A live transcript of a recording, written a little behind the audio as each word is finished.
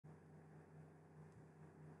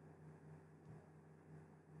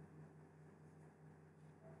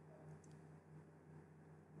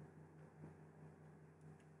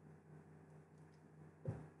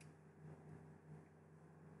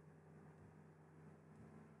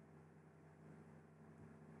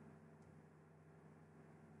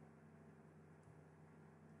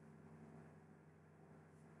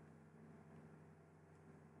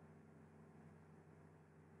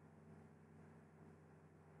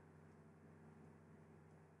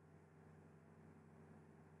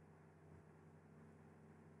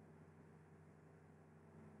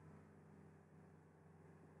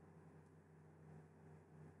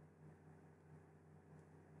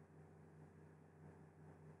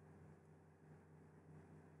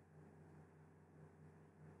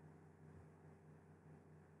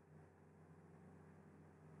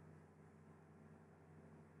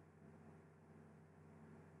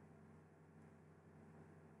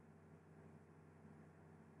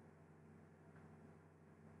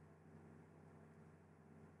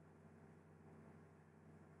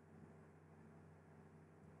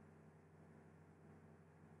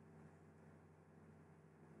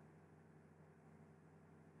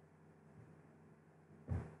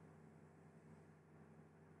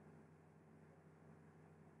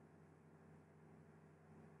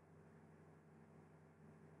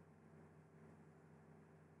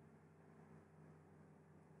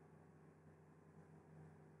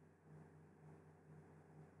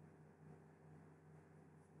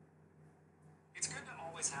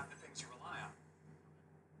always have the things you rely on.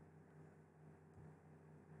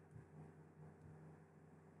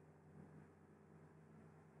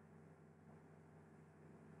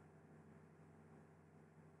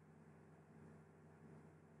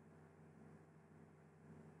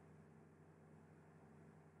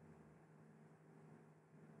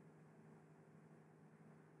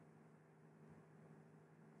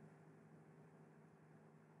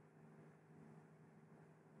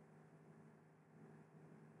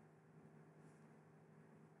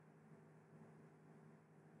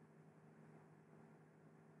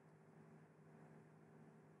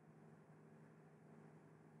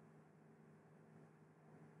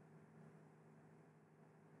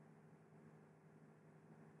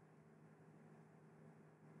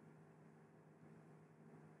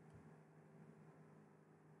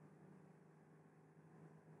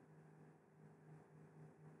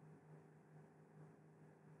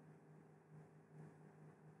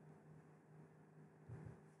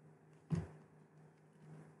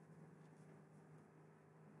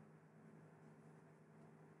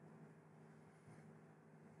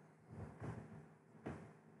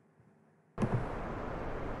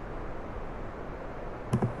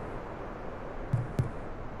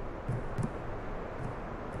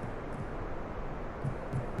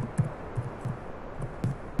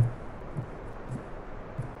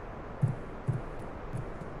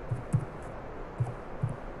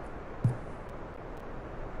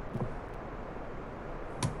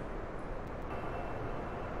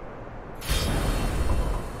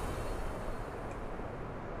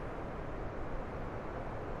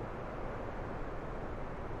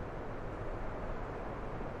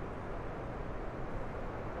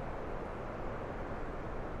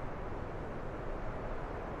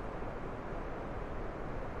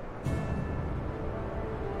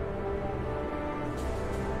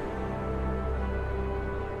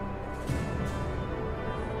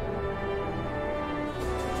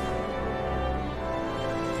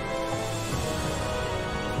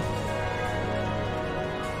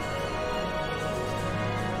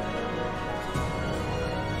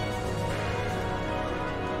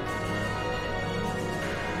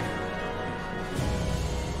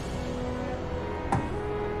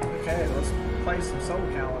 Okay, let's play some Soul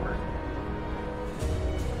Calibur.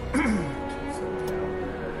 Soul Calibur.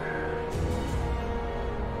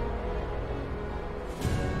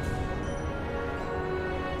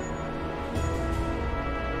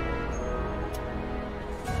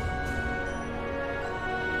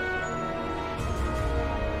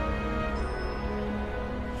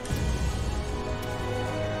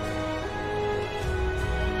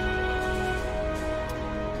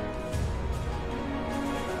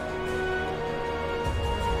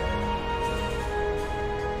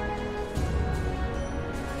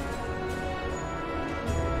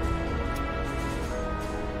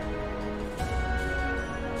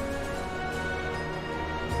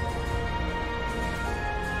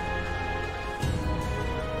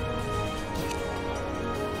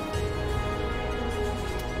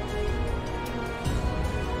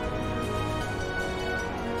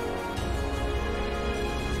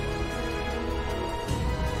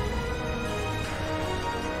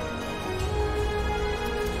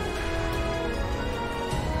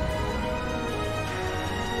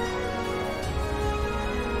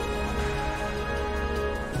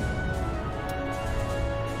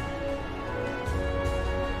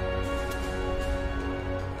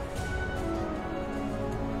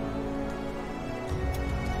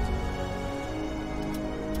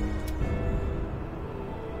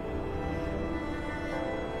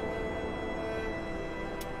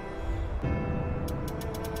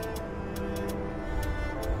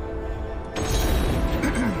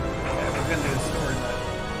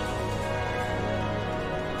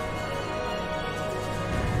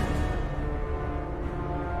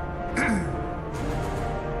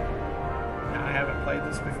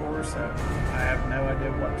 Before, so I have no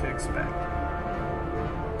idea what to expect.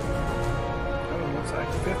 Oh, it looks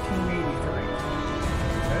like 1583.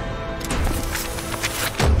 Okay.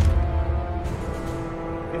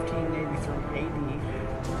 1583 AD.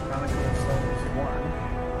 Chronicle of Souls 1.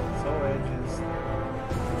 Soul Edge is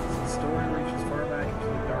the story reaches far back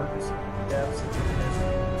into the darkest depths of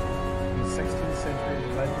humanism. In the 16th century,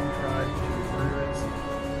 the legend tried to rear its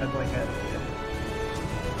ugly head again.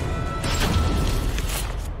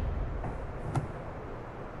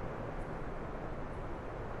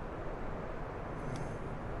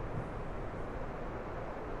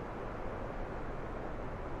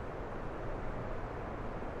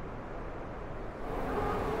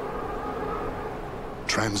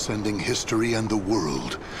 transcending history and the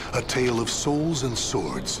world, a tale of souls and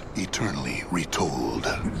swords eternally retold.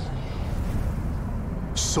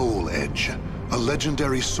 Soul Edge, a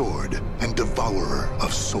legendary sword and devourer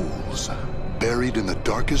of souls. Buried in the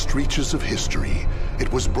darkest reaches of history,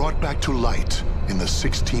 it was brought back to light in the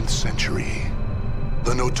 16th century.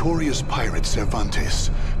 The notorious pirate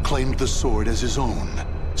Cervantes claimed the sword as his own,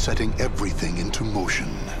 setting everything into motion.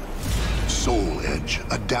 Soul Edge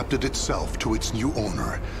adapted itself to its new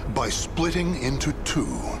owner by splitting into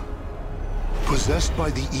two. Possessed by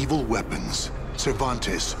the evil weapons,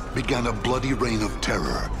 Cervantes began a bloody reign of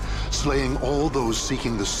terror, slaying all those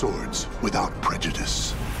seeking the swords without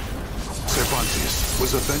prejudice. Cervantes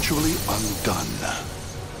was eventually undone.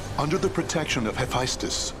 Under the protection of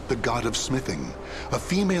Hephaestus, the god of smithing, a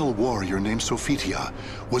female warrior named Sophitia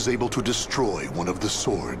was able to destroy one of the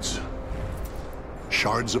swords.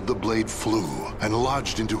 Shards of the blade flew and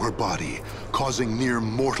lodged into her body, causing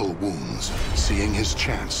near-mortal wounds. Seeing his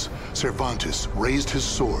chance, Cervantes raised his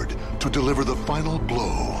sword to deliver the final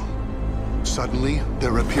blow. Suddenly,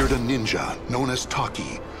 there appeared a ninja known as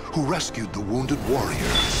Starkey, who rescued the wounded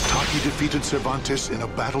warrior. Starkey defeated Cervantes in a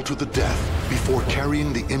battle to the death before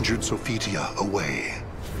carrying the injured Sophitia away.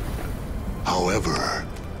 However,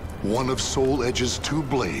 one of Soul Edge's two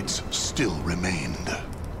blades still remained.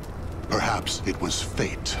 Perhaps it was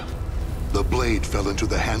fate. The blade fell into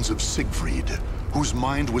the hands of Siegfried, whose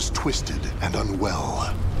mind was twisted and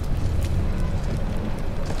unwell.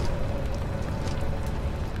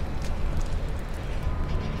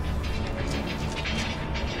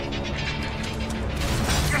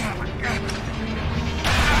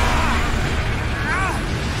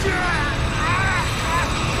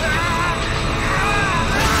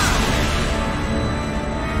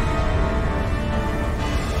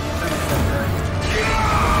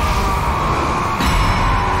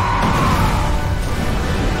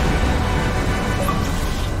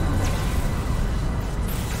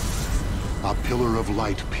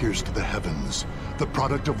 Light pierced the heavens, the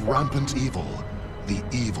product of rampant evil, the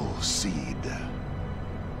evil seed.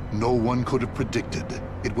 No one could have predicted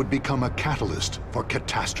it would become a catalyst for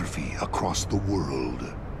catastrophe across the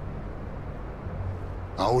world.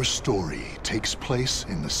 Our story takes place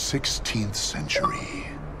in the 16th century.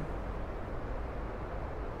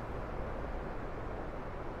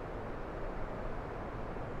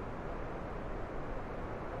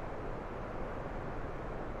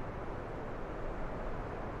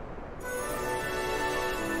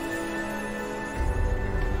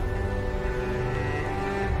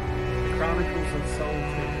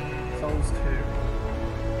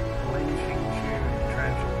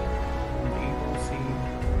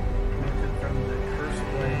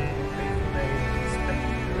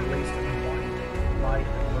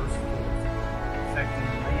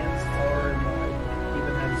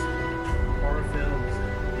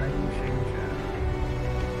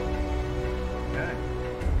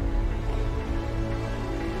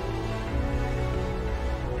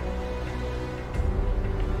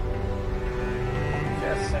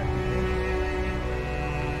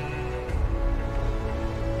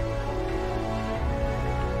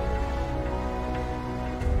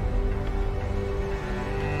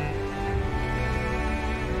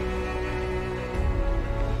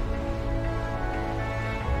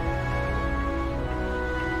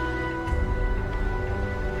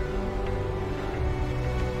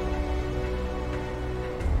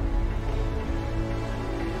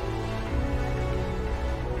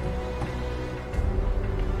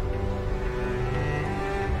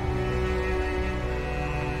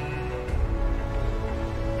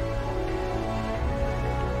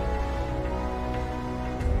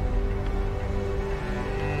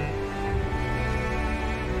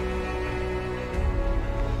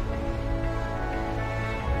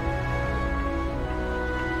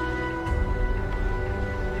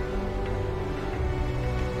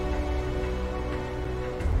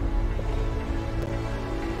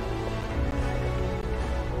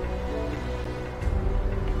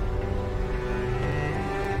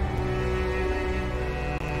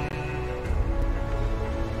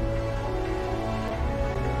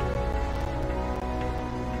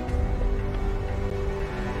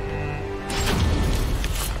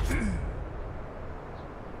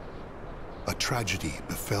 Tragedy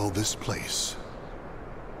befell this place.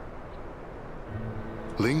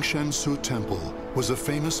 Lingshan Su Temple was a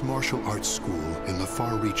famous martial arts school in the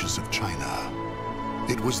far reaches of China.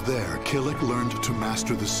 It was there Killick learned to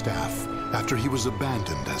master the staff after he was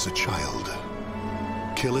abandoned as a child.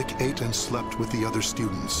 Killick ate and slept with the other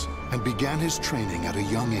students and began his training at a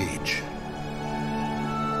young age.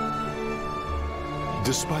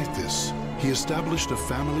 Despite this, he established a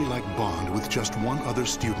family-like bond with just one other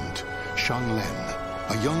student, Xianglen,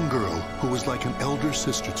 a young girl who was like an elder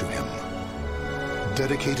sister to him.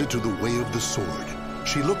 Dedicated to the way of the sword,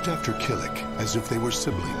 she looked after Killick as if they were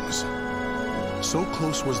siblings. So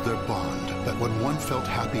close was their bond that when one felt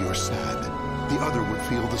happy or sad, the other would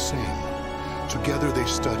feel the same. Together they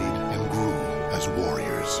studied and grew as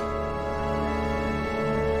warriors.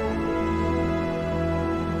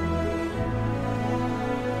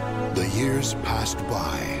 The years passed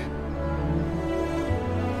by.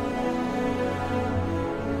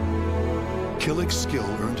 Killick's skill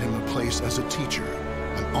earned him a place as a teacher,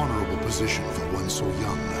 an honorable position for one so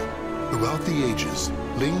young. Throughout the ages,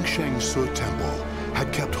 Ling Shangsu Temple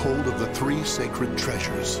had kept hold of the three sacred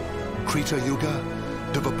treasures, Krita Yuga,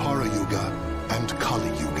 Dvapara Yuga, and Kali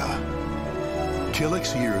Yuga.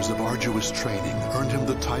 Killick's years of arduous training earned him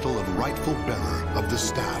the title of rightful bearer of the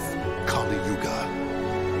staff, Kali Yuga.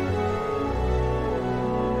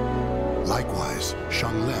 Likewise,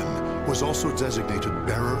 Xianglen was also designated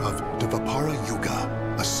bearer of Dvapara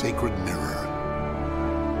Yuga, a sacred mirror.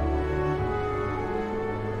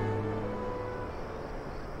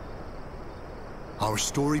 Our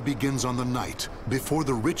story begins on the night before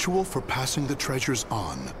the ritual for passing the treasures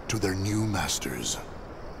on to their new masters.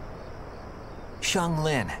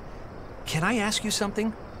 Xianglen, can I ask you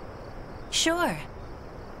something? Sure.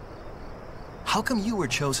 How come you were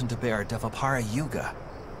chosen to bear Dvapara Yuga?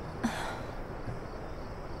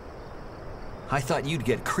 I thought you'd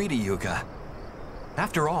get Krita Yuga.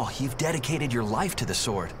 After all, you've dedicated your life to the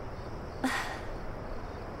sword.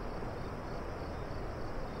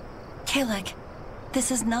 Killick, this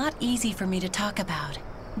is not easy for me to talk about,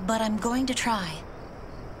 but I'm going to try.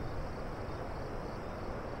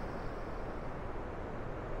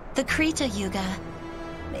 The Krita Yuga,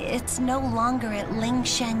 it's no longer at Ling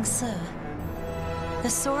Shangsu. The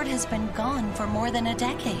sword has been gone for more than a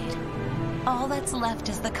decade. All that's left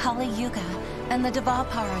is the Kali Yuga and the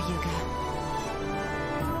Dvapara Yuga.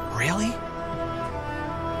 Really?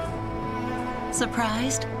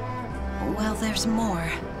 Surprised? Well, there's more.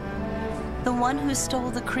 The one who stole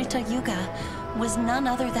the Krita Yuga was none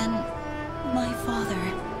other than my father.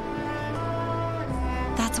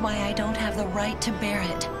 That's why I don't have the right to bear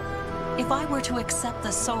it. If I were to accept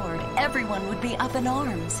the sword, everyone would be up in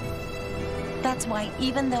arms. That's why,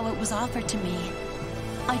 even though it was offered to me,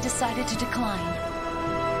 I decided to decline.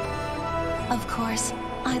 Of course,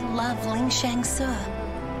 I love Ling Shangsu,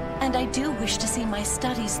 and I do wish to see my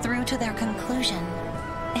studies through to their conclusion.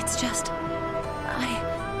 It's just...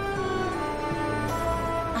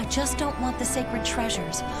 I just don't want the sacred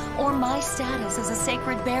treasures, or my status as a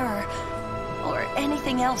sacred bearer, or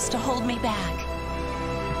anything else to hold me back.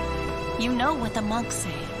 You know what the monks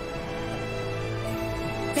say.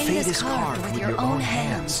 Fate is carved with your own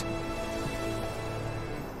hands.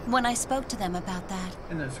 When I spoke to them about that,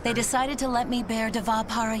 they decided to let me bear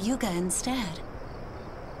Dvapara Yuga instead.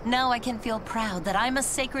 Now I can feel proud that I'm a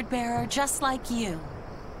sacred bearer just like you.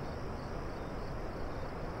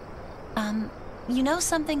 You know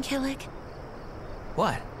something, Killick?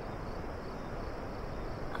 What?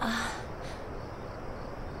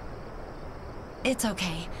 It's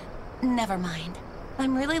okay. Never mind.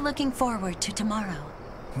 I'm really looking forward to tomorrow.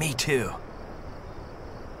 Me too.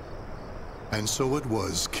 And so it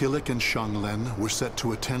was, Killick and Xianglen were set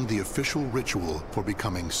to attend the official ritual for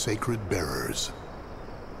becoming sacred bearers.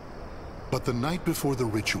 But the night before the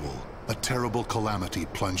ritual, a terrible calamity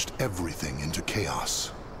plunged everything into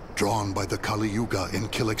chaos. Drawn by the Kali Yuga in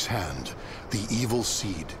Killick's hand, the evil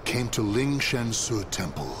seed came to Ling Shangsu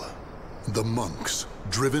Temple. The monks,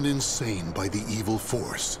 driven insane by the evil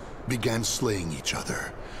force, began slaying each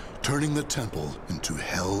other, turning the temple into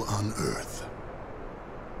hell on earth.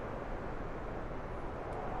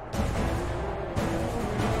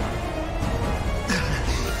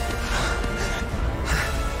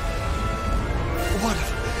 What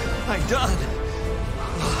have I done?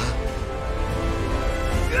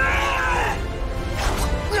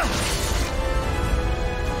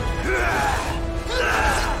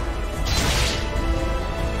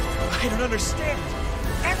 I don't understand.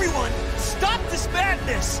 Everyone, stop this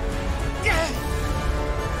madness!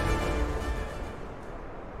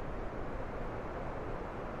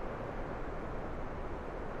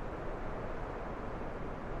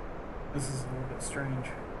 This is a little bit strange.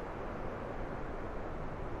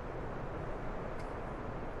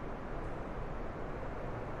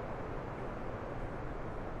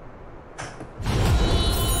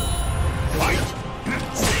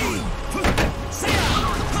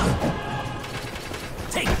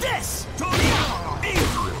 Take this!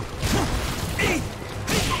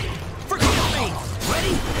 Forgive me!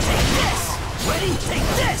 Ready? Take this!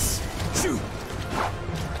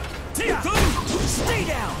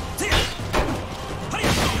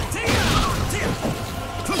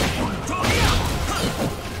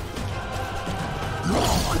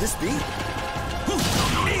 Could this be?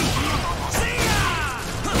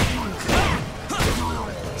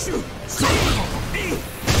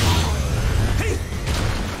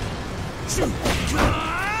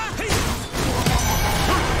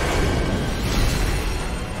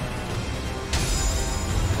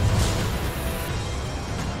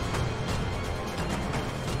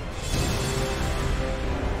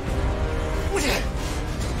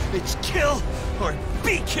 It's kill or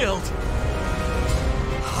be killed.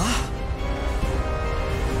 Huh?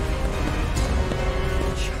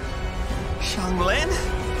 Xianglin?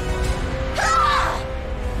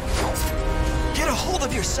 Get a hold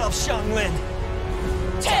of yourself, Xianglin!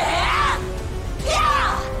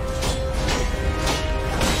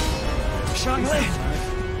 Xianglin!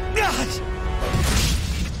 God!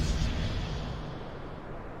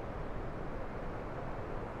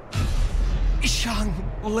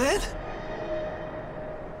 Xianglin?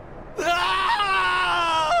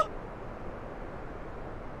 Ah!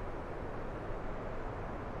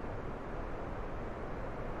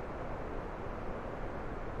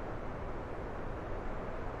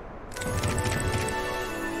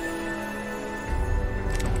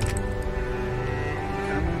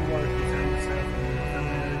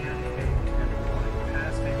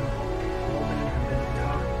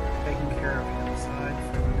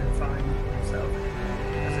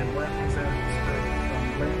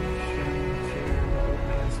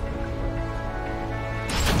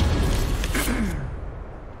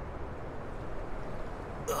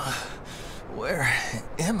 Where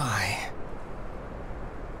am I?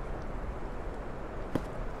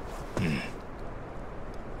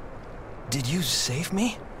 Did you save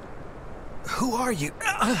me? Who are you?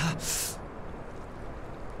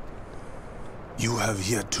 You have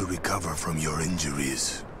yet to recover from your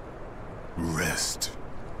injuries. Rest.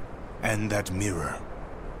 And that mirror,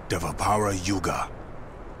 Devapara Yuga,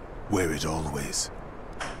 wear it always.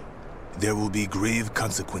 There will be grave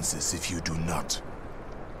consequences if you do not.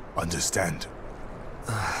 Understand?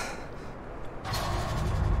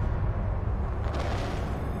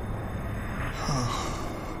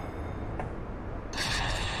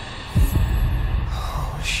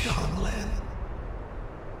 Oh, Xianglin.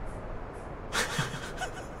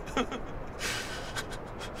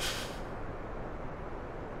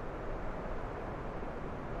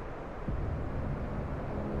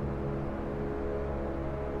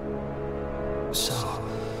 So,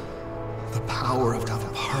 the power of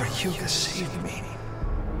Devapara Yuga saved me.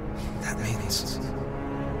 That means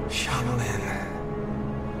Xianglin.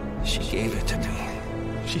 She gave it to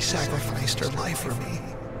me. She sacrificed her life for me.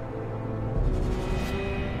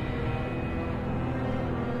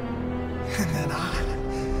 And then I,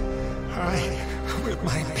 with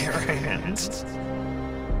my bare hands.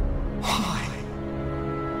 Why?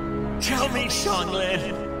 Tell me,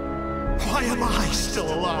 Xianglin. Why am I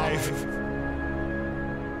still alive?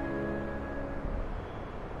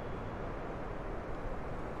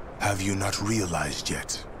 Have you not realized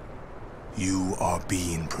yet? You are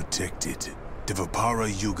being protected. Devapara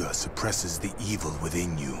Yuga suppresses the evil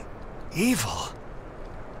within you. Evil?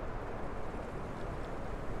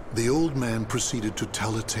 The old man proceeded to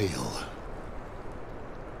tell a tale.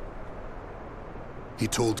 He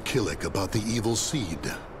told Killik about the evil seed.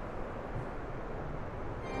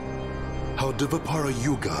 How Devapara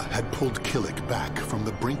Yuga had pulled Killik back from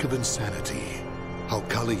the brink of insanity. How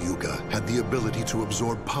Kali Yuga had the ability to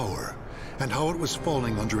absorb power, and how it was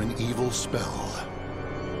falling under an evil spell.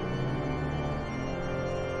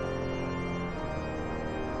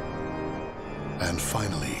 And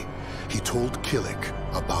finally, he told Killik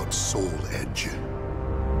about Soul Edge.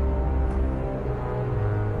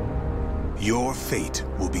 Your fate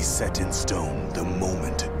will be set in stone the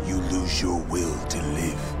moment you lose your will to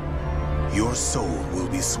live. Your soul will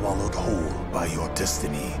be swallowed whole by your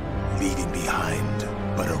destiny, leaving behind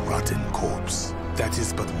but a rotten corpse. That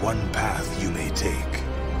is but one path you may take.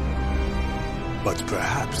 But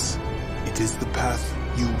perhaps it is the path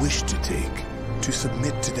you wish to take. To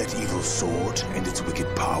submit to that evil sword and its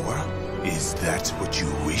wicked power? Is that what you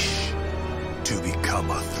wish? To become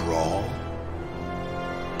a thrall?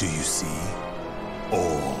 Do you see?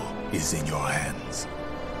 All is in your hands.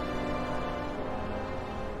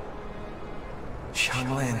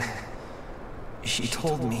 Xianglin, she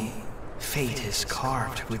told me fate is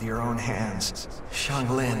carved with your own hands.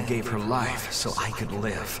 Xianglin gave her life so I could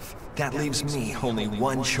live. That leaves me only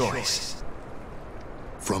one choice.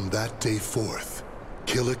 From that day forth,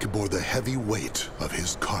 Killik bore the heavy weight of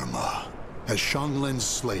his karma. As Xianglin's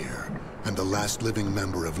slayer and the last living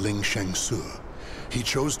member of Ling Shengsu, he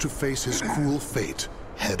chose to face his cruel fate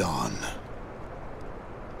head-on.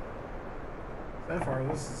 So far,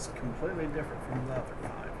 this is completely different from the other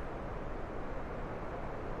 5.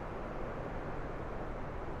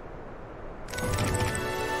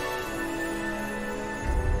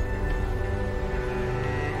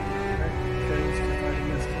 Chose to fight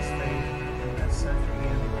against his fate, and as such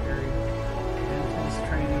began the period of intense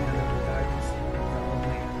training under the guidance of the old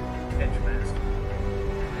man, Edgemaster.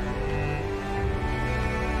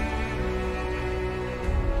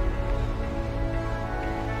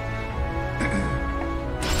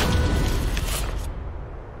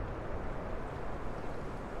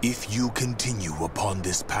 If you continue upon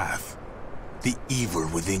this path, the evil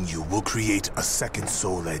within you will create a second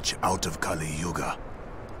soul edge out of Kali Yuga.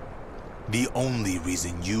 The only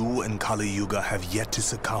reason you and Kali Yuga have yet to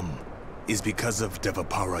succumb is because of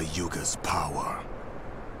Devapara Yuga's power.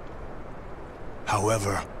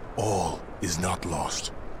 However, all is not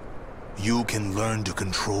lost. You can learn to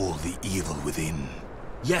control the evil within.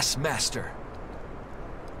 Yes, Master.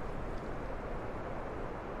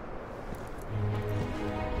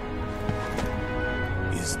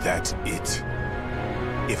 Is that it?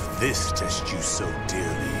 If this tests you so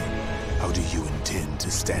dearly, how do you intend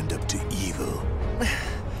to stand up to evil?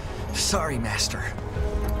 Sorry, Master.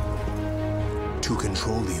 To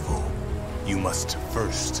control evil, you must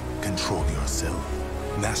first control yourself.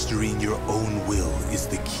 Mastering your own will is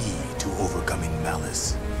the key to overcoming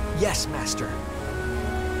malice. Yes, Master.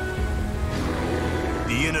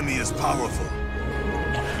 The enemy is powerful.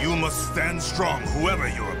 You must stand strong, whoever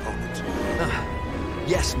your opponent.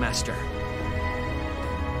 Yes, Master.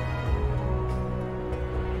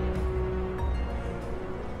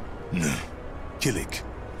 Kilik,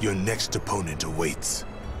 your next opponent awaits.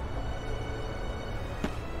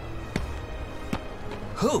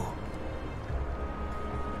 Who?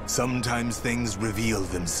 Sometimes things reveal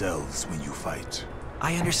themselves when you fight.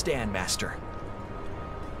 I understand, Master.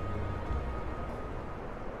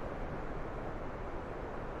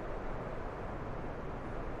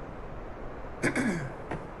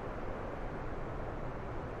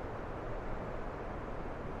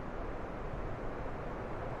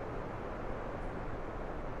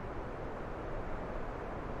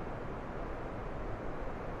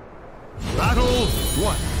 Battle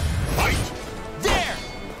 1. Fight! There!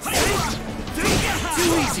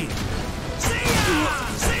 Too easy!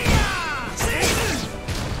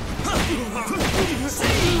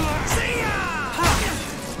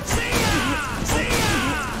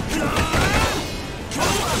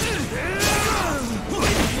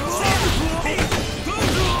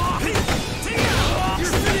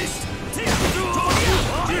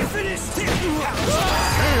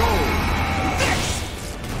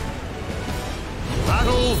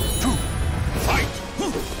 Battle 2. Fight!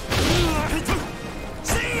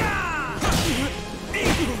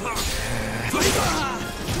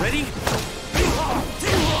 Ready?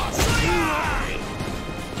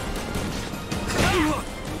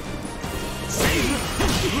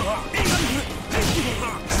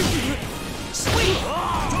 Sweet!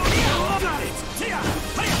 Got it!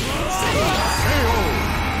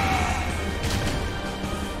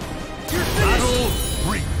 Battle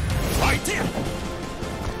 3. Fight!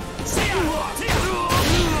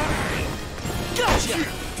 Gotcha!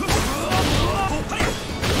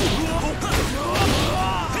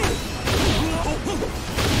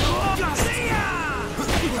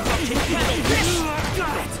 Can handle this!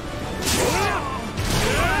 Got it!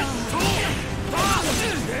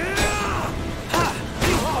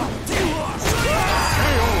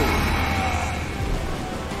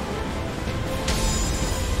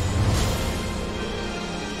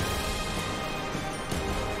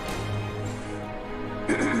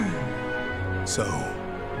 So,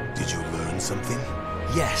 did you learn something?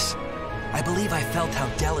 Yes. I believe I felt how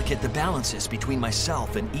delicate the balance is between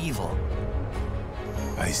myself and evil.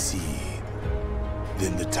 I see.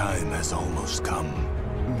 Then the time has almost come.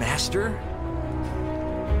 Master?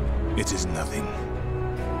 It is nothing.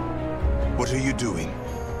 What are you doing?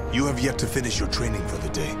 You have yet to finish your training for the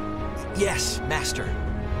day. Yes, Master.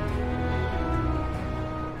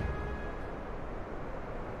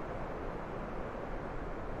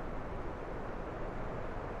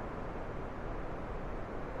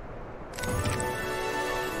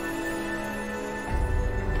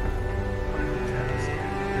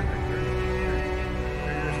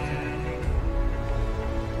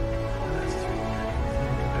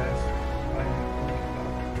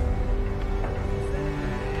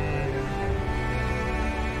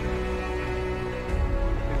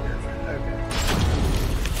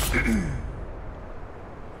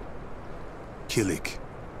 Kilik,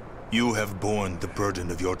 you have borne the burden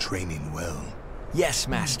of your training well. Yes,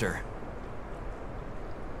 Master.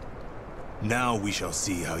 Now we shall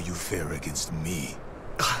see how you fare against me.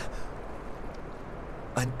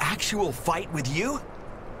 An actual fight with you?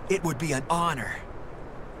 It would be an honor.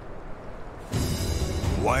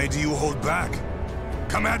 Why do you hold back?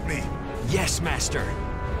 Come at me! Yes, Master.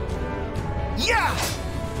 Yeah!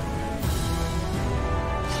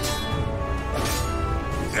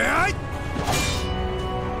 Yeah!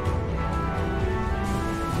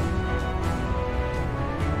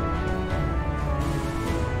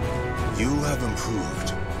 You have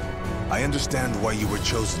improved. I understand why you were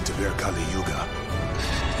chosen to bear Kali Yuga.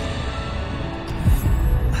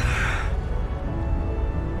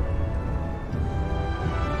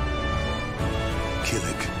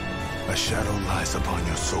 Killik, a shadow lies upon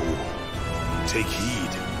your soul. Take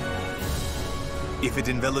heed. If it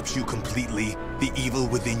envelops you completely, the evil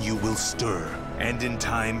within you will stir, and in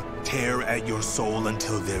time, tear at your soul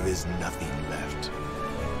until there is nothing left.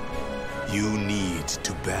 You need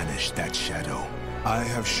to banish that shadow. I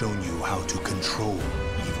have shown you how to control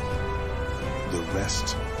evil. The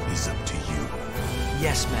rest is up to you.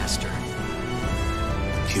 Yes, Master.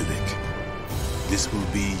 Killik, this will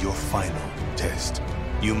be your final test.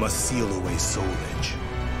 You must seal away Soul Edge,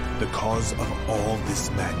 the cause of all this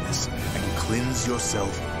madness, and cleanse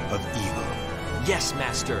yourself of evil. Yes,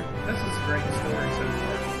 Master. This is a great story so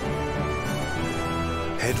far.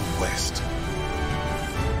 Head west.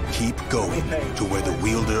 Keep going to where the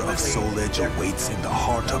wielder of Soul Edge awaits in the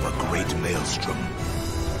heart of a great maelstrom.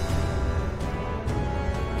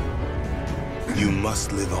 You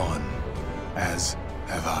must live on, as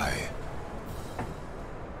have I.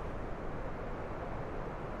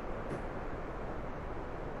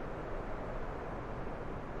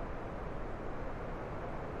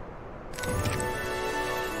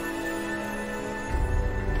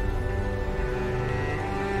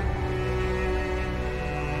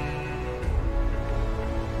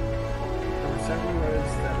 Several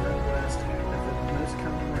roads that led west, but the most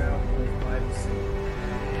common route was by the sea.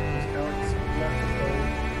 As Alex left the road,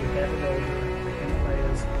 we headed over the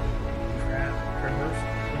Himalayas and traversed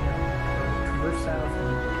south in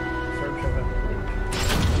search of a village.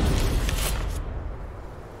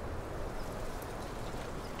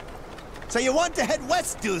 So you want to head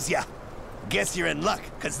west, doos ya? Guess you're in luck,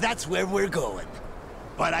 cause that's where we're going.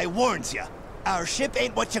 But I warns ya, our ship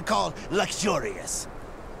ain't what you call luxurious.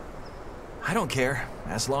 I don't care,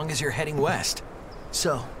 as long as you're heading west.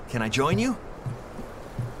 So, can I join you?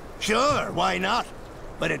 Sure, why not?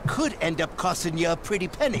 But it could end up costing you a pretty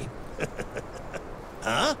penny.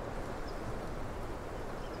 Huh?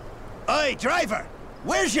 Oi, driver!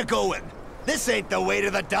 Where's you going? This ain't the way to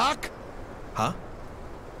the dock. Huh?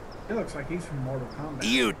 It looks like he's from Mortal Kombat.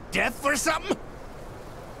 You deaf or something?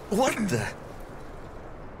 What the?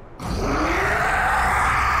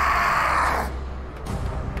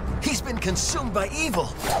 He's been consumed by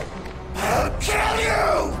evil! I'll kill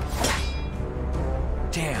you!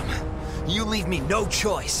 Damn, you leave me no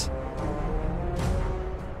choice.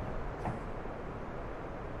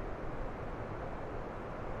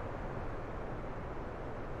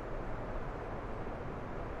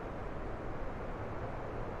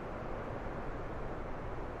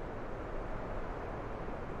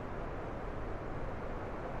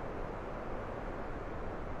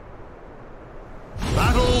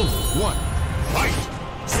 Battle 1. Fight!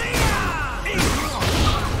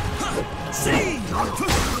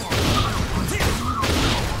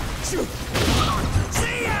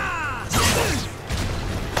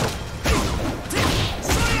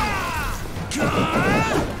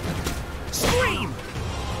 Scream!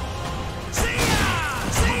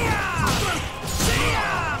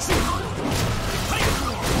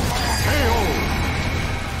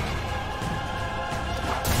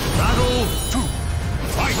 Battle 2.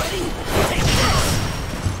 Fight!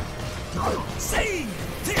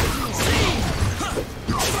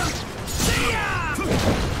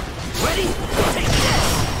 Ready? Take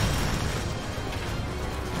this!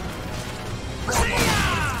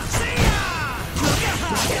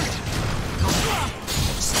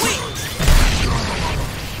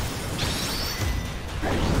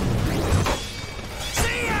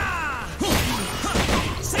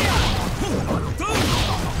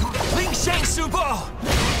 Ling Shang Subo!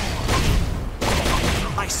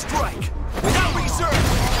 I strike without reserve!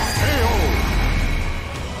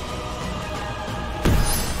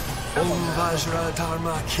 Om Vajra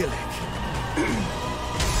Dharma Killik.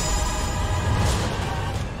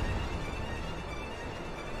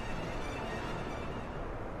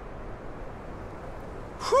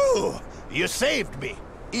 Whew! You saved me.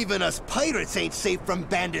 Even us pirates ain't safe from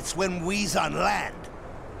bandits when we's on land.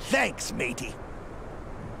 Thanks, matey.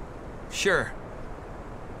 Sure.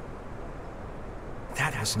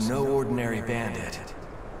 That was no ordinary bandit.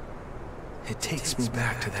 It takes me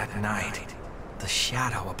back to that night, the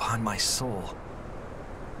shadow upon my soul.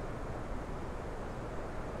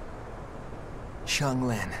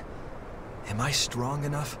 Xianglin, am I strong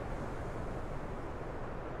enough?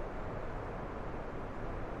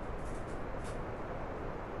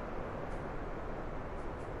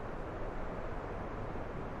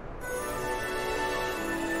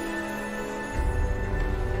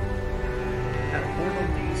 At a portal to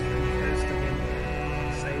the eastern coast of India,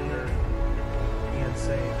 sailor began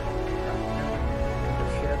saved from the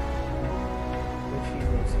ship which he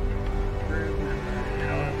was through.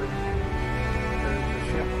 However, the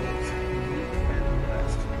ship was weak and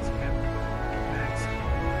west. His captain, Max,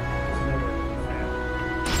 was nowhere to be found.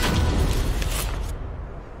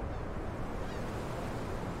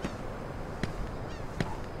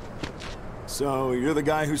 So, you're the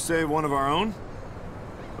guy who saved one of our own?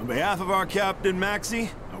 On behalf of our captain, Maxie,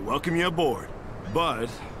 I welcome you aboard. But,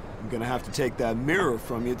 I'm gonna have to take that mirror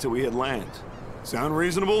from you till we hit land. Sound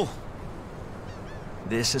reasonable?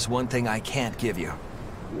 This is one thing I can't give you.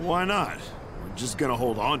 Why not? We're just gonna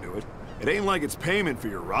hold on to it. It ain't like it's payment for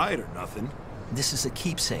your ride or nothing. This is a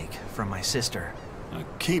keepsake from my sister. A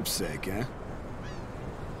keepsake, eh?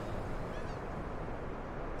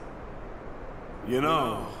 You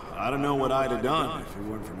know, I don't know what I'd have done if it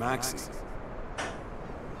weren't for Maxie.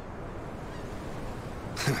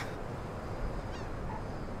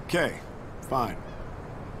 Okay, fine.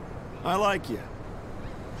 I like you.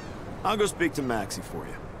 I'll go speak to Maxie for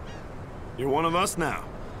you. You're one of us now.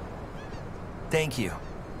 Thank you.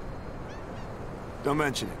 Don't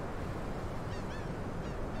mention it.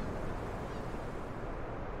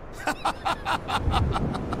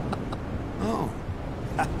 Oh.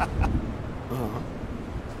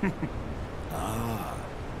 Ah.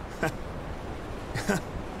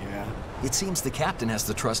 Yeah. It seems the captain has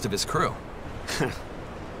the trust of his crew.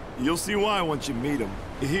 You'll see why once you meet him.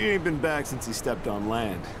 He ain't been back since he stepped on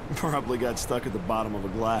land. Probably got stuck at the bottom of a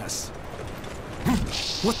glass.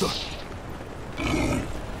 What the?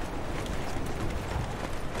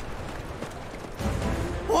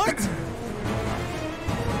 What?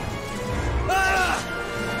 Ah!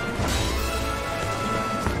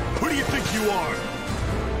 Who do you think you are?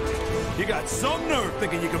 You got some nerve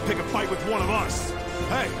thinking you can pick a fight with one of us.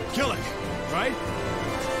 Hey, kill it, right?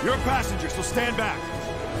 You're a passenger, so stand back.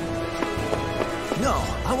 No,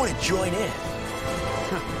 I want to join in.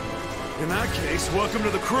 In that case, welcome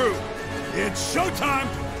to the crew. It's showtime!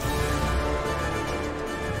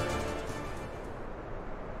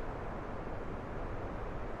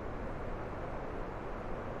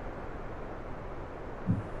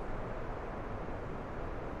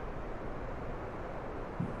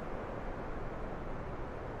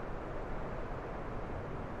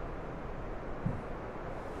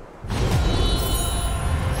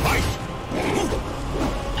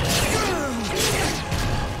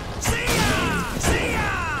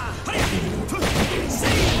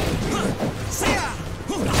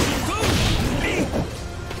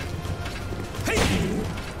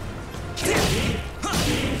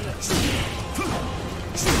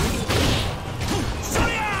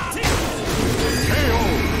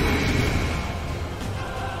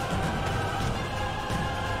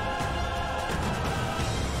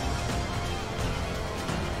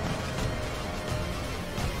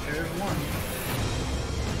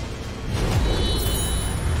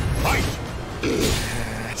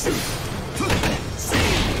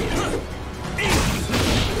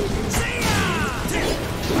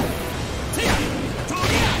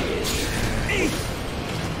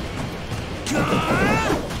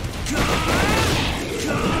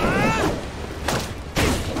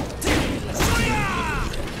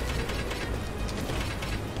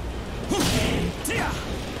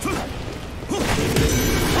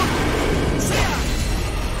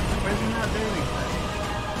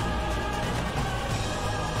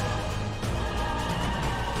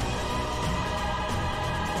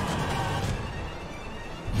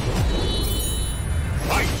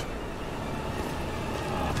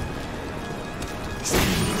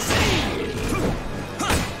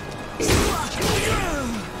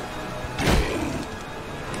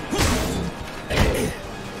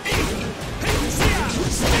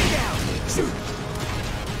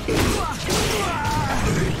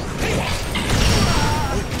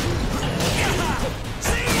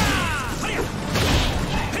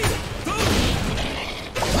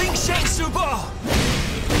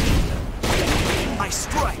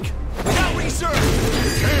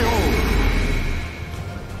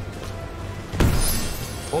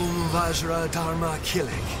 Vajra Dharma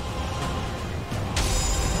Killing.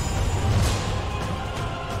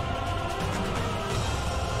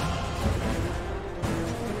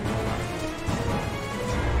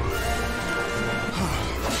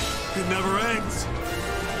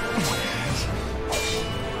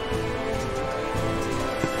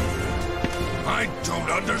 I don't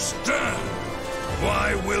understand.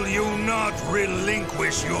 Why will you not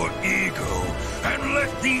relinquish your ego and let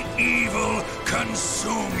the evil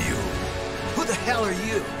consume you? Who the hell are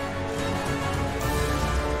you?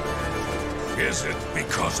 Is it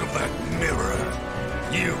because of that mirror?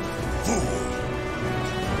 You fool!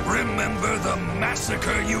 Remember the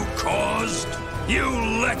massacre you caused? You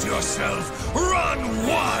let yourself run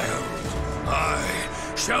wild! I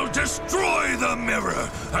shall destroy the mirror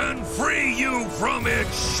and free you from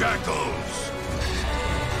its shackles!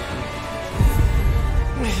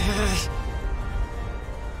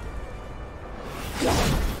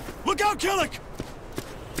 Look out, Killick!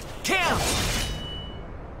 Cam!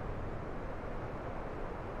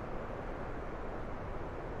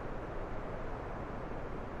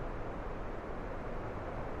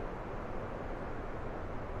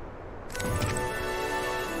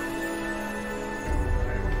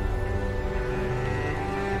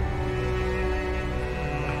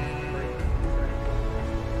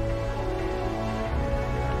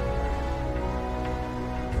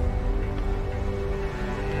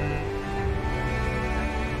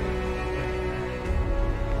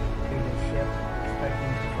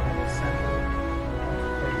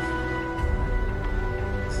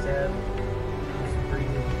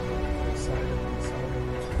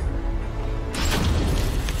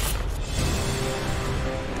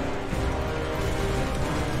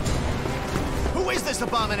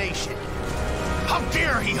 Abomination. How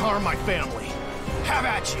dare he harm my family? Have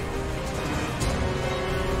at you.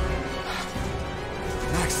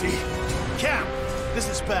 Maxie. Cam, this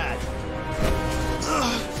is bad.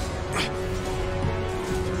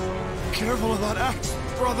 Careful of that axe,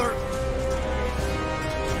 brother.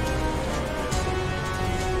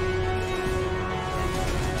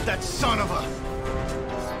 That son of a...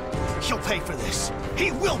 He'll pay for this. He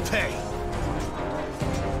will pay.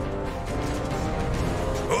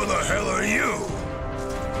 Who the hell are you?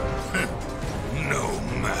 No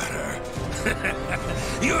matter.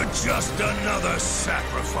 You're just another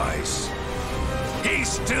sacrifice. He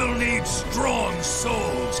still needs strong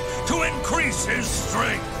souls to increase his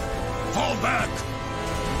strength. Fall back.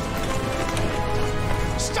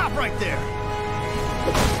 Stop right there.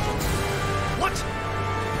 What?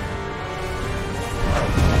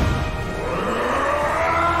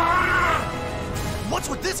 What's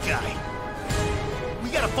with this guy? We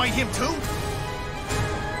gotta fight him too?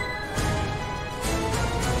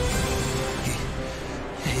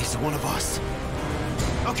 He's one of us.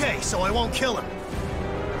 Okay, so I won't kill him.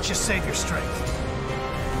 Just save your strength.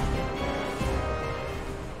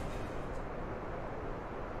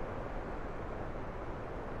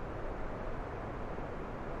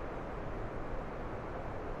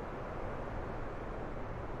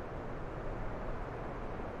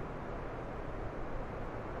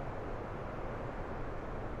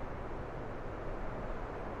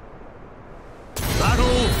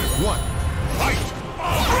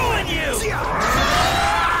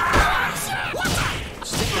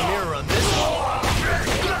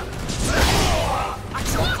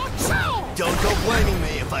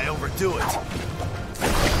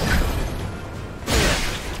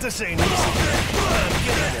 This ain't easy.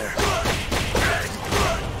 Get in there.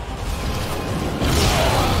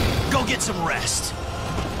 Go get some rest.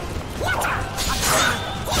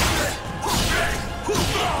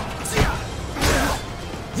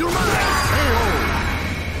 You're mine!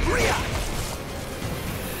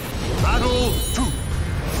 Battle 2.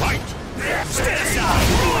 Fight! Stand aside!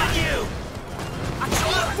 Ruin you!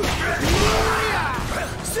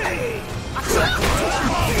 See!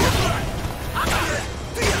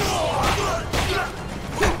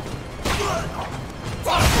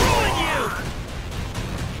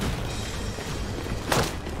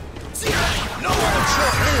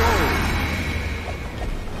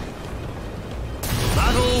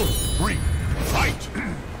 Battle 3. Fight!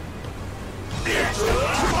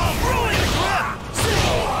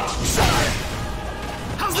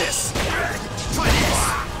 How's this? Try this!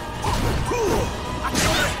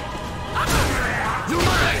 You're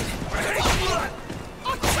mine!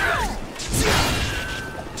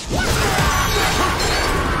 Jeez,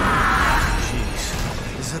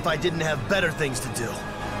 as if I didn't have better things to do.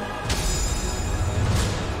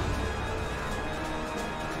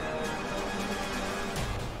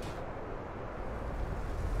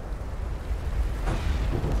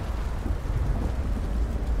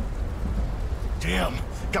 Damn,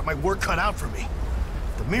 got my work cut out for me.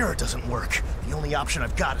 If the mirror doesn't work, the only option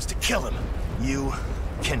I've got is to kill him. You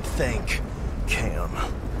can thank Cam.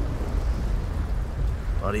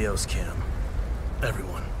 Adios, Cam.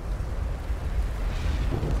 Everyone.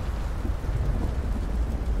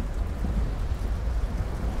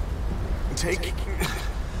 Take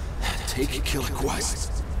Killer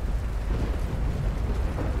Quest.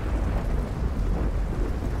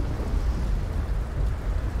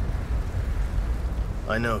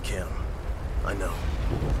 I know, Kim. I know.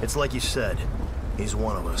 It's like you said. He's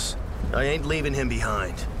one of us. I ain't leaving him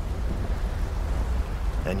behind.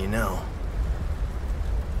 And you know,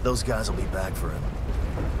 those guys will be back for him.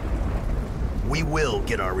 We will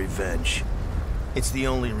get our revenge. It's the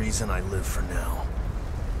only reason I live for now.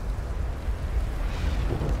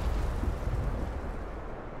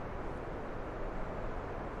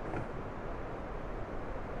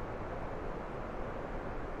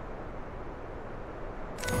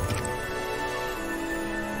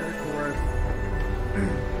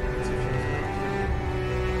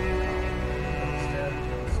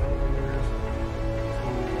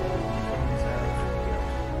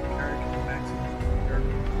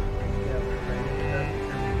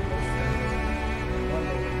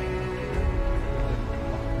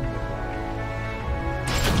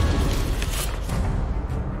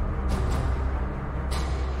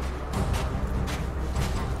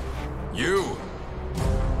 You!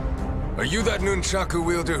 Are you that nunchaku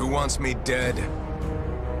wielder who wants me dead?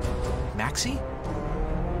 Maxie?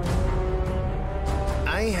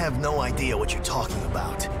 I have no idea what you're talking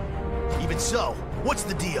about. Even so, what's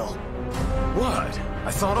the deal? What?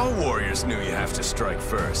 I thought all warriors knew you have to strike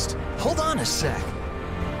first. Hold on a sec.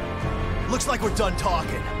 Looks like we're done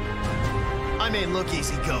talking. I may look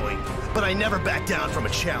easygoing, but I never back down from a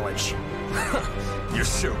challenge. You're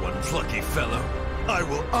sure one plucky fellow. I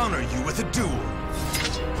will honor you with a duel.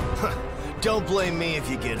 Don't blame me if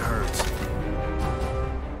you get hurt.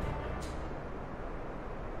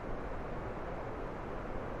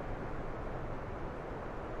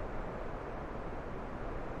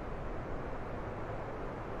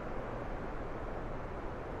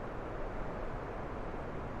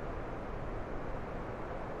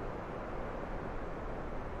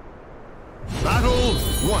 Battle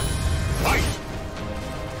 1. Fight!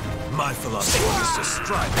 My philosophy is to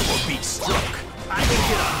strive before being struck. I can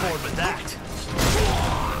get on board with that.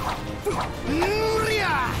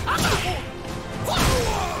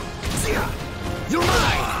 You're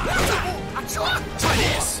mine! Try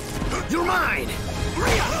this! You're mine!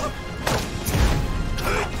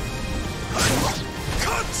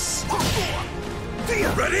 Cuts!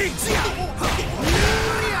 Ready?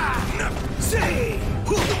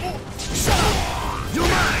 You're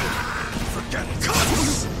mine! Forget it.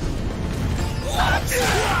 Cuts!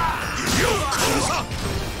 You close!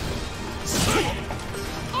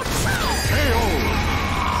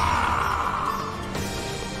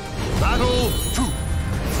 Battle 2.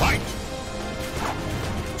 Fight!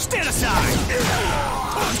 Stand aside!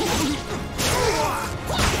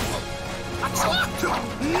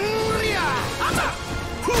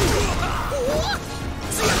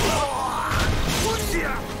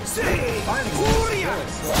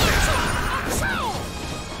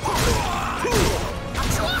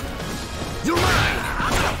 You're mine!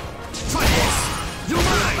 Try this! You're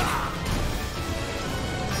mine!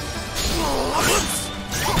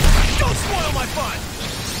 Don't spoil my fun!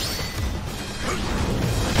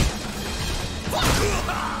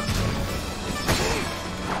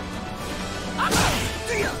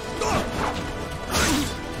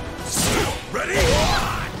 Ready?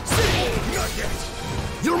 Not yet.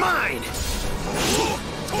 You're mine!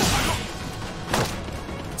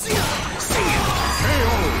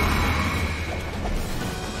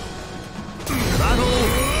 Battle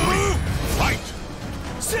 3. Fight!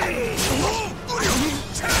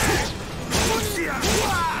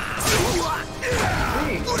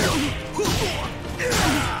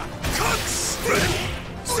 Cuts!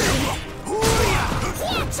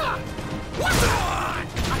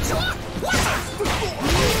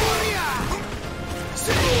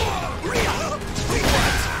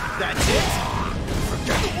 That's it?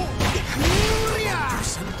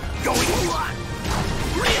 Going on!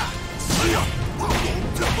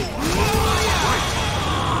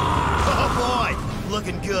 Oh boy,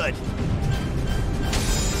 looking good.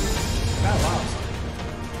 That lost.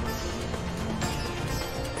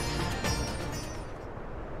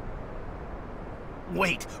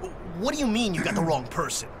 Wait, what do you mean you got the wrong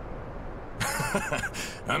person?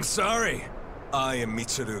 I'm sorry. I am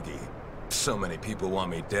Mitsurugi. So many people want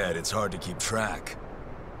me dead, it's hard to keep track.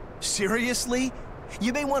 Seriously?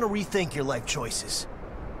 You may want to rethink your life choices.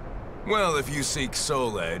 Well, if you seek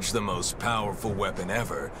Soul Edge, the most powerful weapon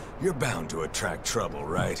ever, you're bound to attract trouble,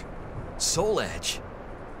 right? Soul Edge?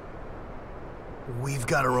 We've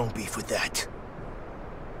got our own beef with that.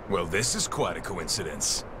 Well, this is quite a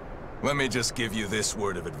coincidence. Let me just give you this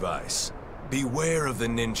word of advice. beware of the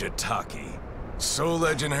ninja Taki. Soul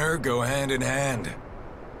Edge and her go hand in hand.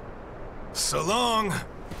 So long!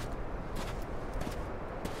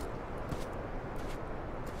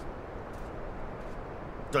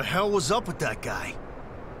 The hell was up with that guy?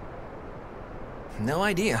 No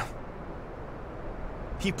idea.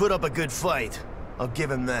 He put up a good fight. I'll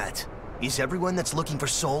give him that. Is everyone that's looking for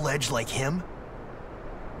Soul Edge like him?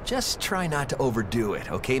 Just try not to overdo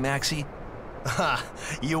it, okay, Maxie? Ha!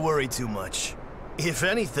 You worry too much. If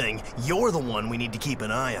anything, you're the one we need to keep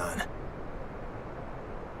an eye on.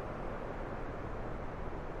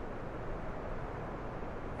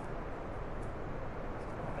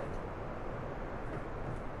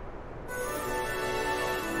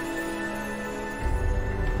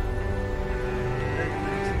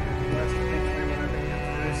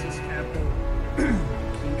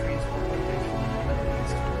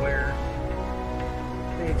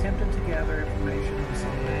 Attempted to gather information on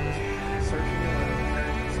Soul Edge, searching alone,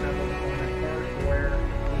 Harry stumbled upon a part where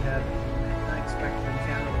he had an unexpected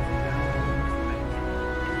encounter with a downloading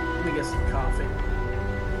information. Let me get some coffee.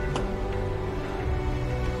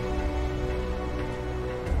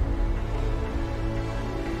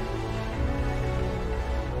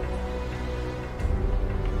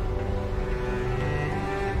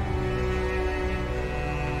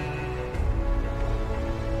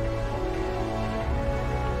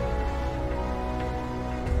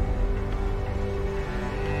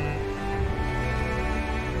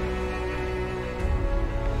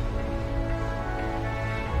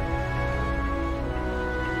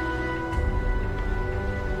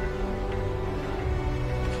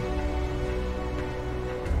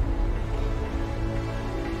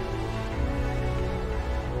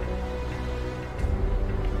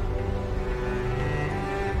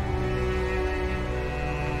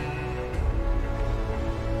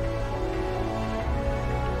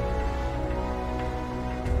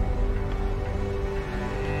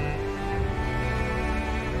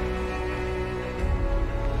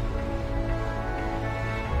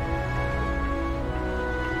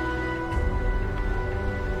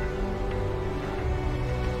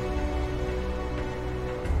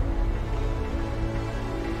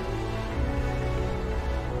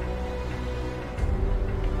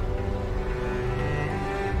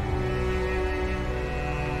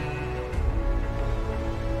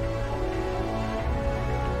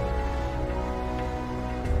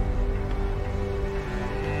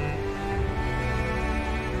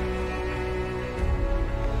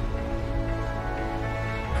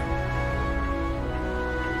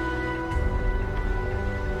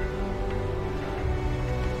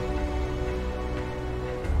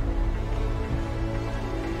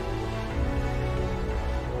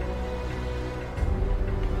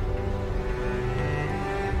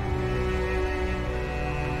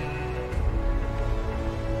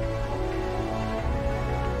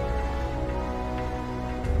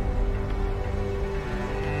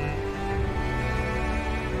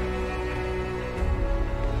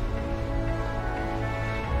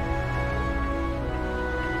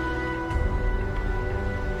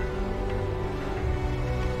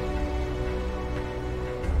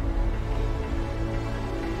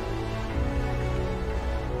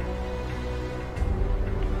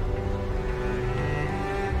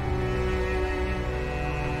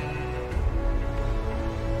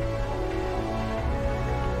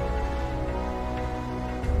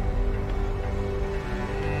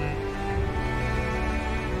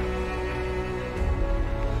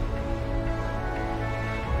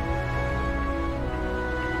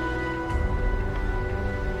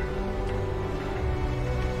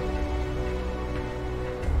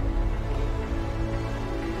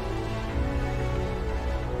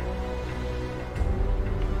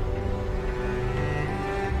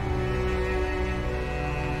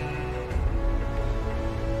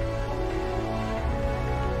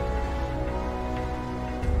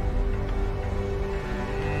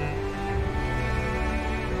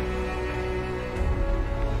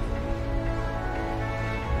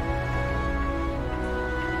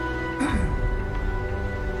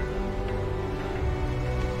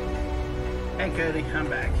 Hey Cody, I'm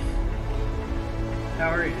back.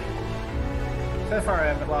 How are you? So far I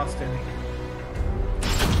haven't lost any.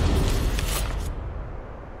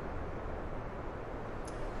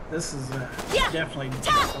 This is definitely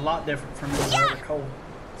a lot different from the other cold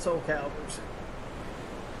Soul Caliburs.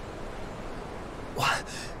 What?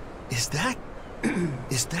 Is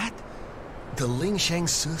that the Ling Shang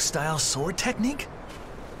Su style sword technique?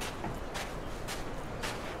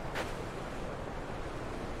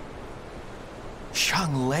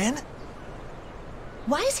 Shang Len?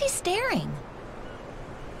 Why is he staring?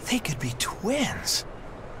 They could be twins.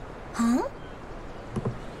 Huh?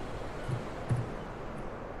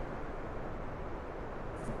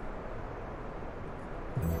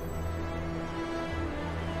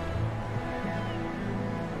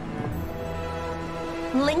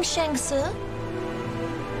 Ling Shangsu?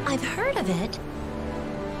 I've heard of it.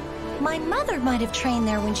 My mother might have trained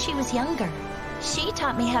there when she was younger. She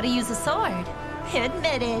taught me how to use a sword.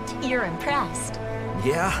 Admit it, you're impressed.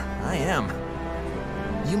 Yeah, I am.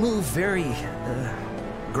 You move very,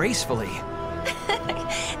 gracefully.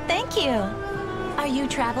 Thank you. Are you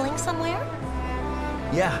traveling somewhere?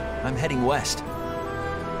 Yeah, I'm heading west.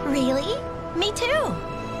 Really? Me too.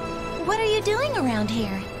 What are you doing around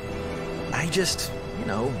here? I just, you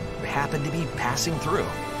know, happened to be passing through.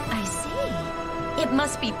 I see. It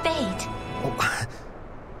must be fate. Oh.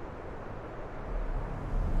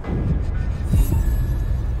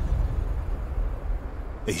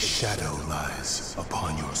 A shadow lies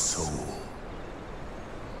upon your soul.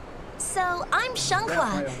 So, I'm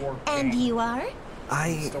Shankwa, and you are?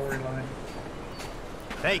 Storyline.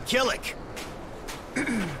 Hey, Killick!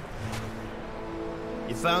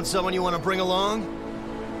 You found someone you want to bring along?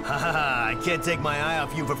 Haha, I can't take my eye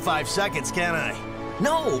off you for 5 seconds, can I?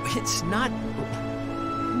 No, it's not...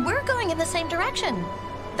 We're going in the same direction.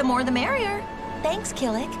 The more the merrier. Thanks,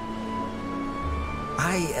 Killick.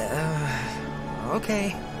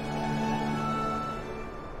 Okay.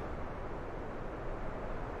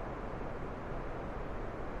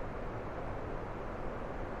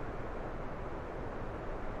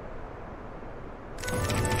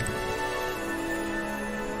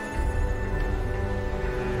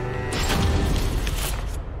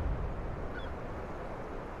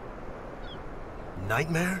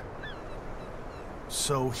 Nightmare?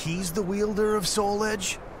 So he's the wielder of Soul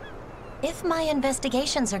Edge? If my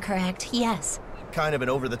investigations are correct, yes. Kind of an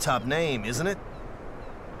over-the-top name, isn't it?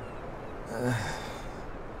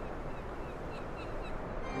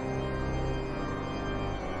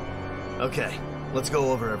 Okay, let's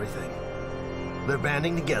go over everything. They're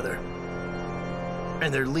banding together.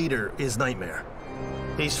 And their leader is Nightmare.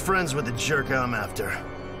 He's friends with the jerk I'm after.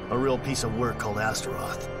 A real piece of work called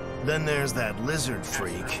Astaroth. Then there's that lizard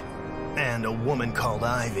freak. And a woman called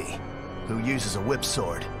Ivy, who uses a whip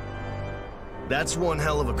sword. That's one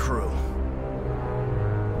hell of a crew.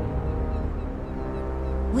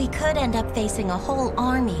 We could end up facing a whole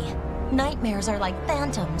army. Nightmares are like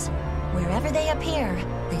phantoms. Wherever they appear,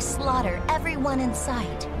 they slaughter everyone in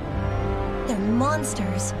sight. They're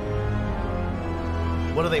monsters.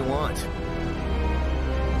 What do they want?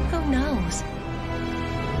 Who knows?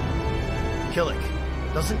 Killick,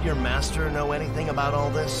 doesn't your master know anything about all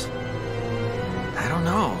this? I don't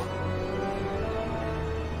know.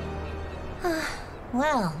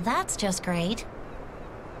 Well, that's just great.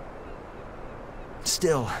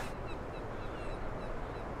 Still...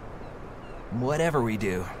 whatever we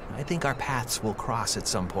do, I think our paths will cross at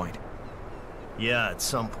some point. Yeah, at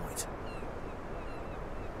some point.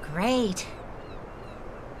 Great.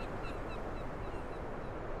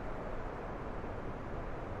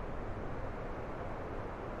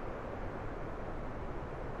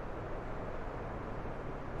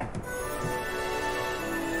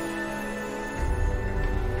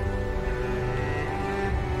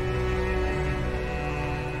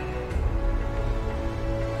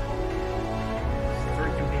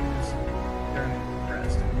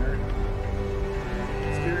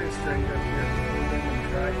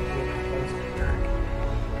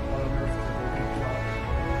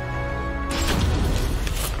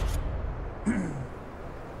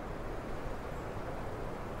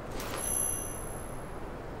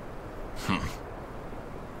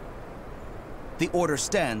 The order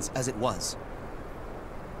stands as it was.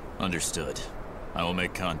 Understood. I will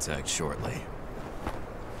make contact shortly.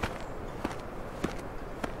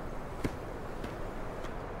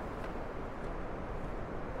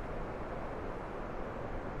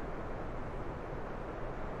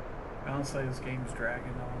 Honestly, this game's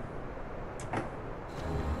dragging on.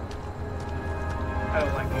 I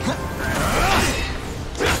don't like games that drag.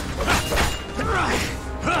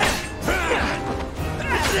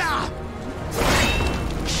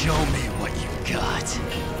 Show me what you got.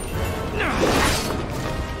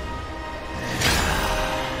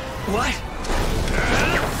 What?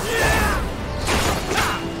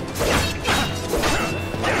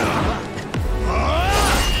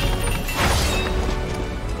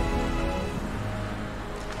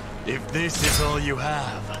 If this is all you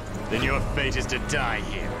have, then your fate is to die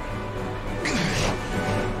here.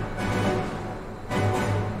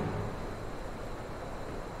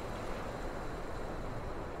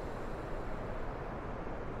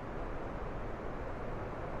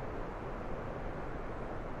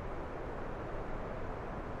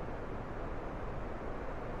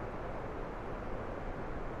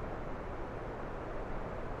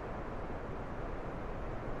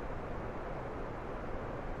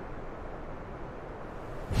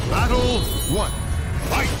 one,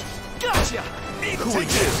 fight! Gotcha! Who are you?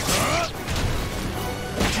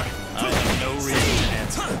 I have no reason to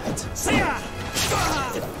answer that. See ya!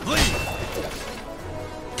 Leave!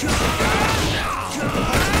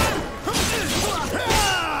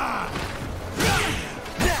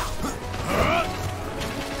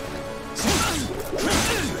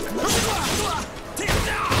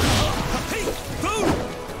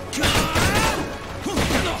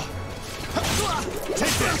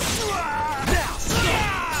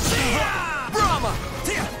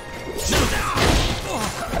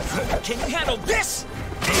 Can you handle this?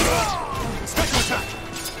 Special attack!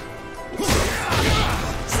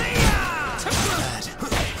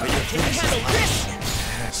 Can you handle this?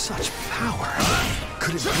 Such power.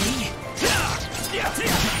 Could it be?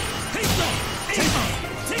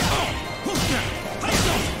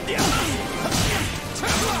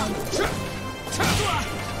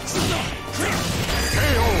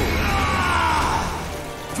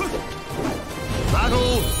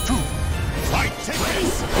 Battle 2. Fight! Take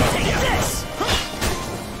this! Take this!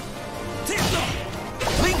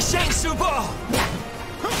 Ling Shang Subo!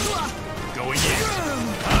 Going in.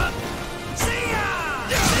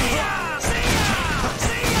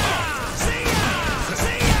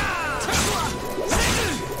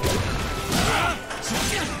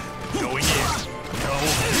 Going in.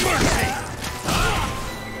 No mercy.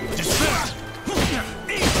 Despair.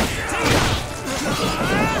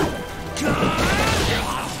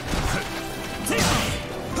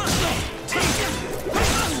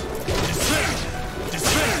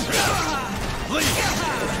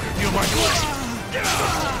 Feel my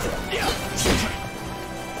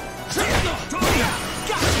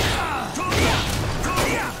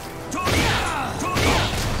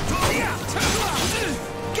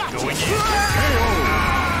Going in.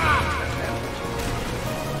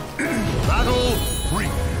 Battle 3.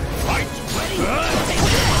 Fight!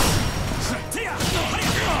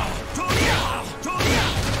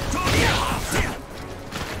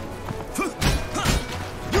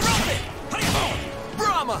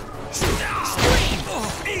 Brahma!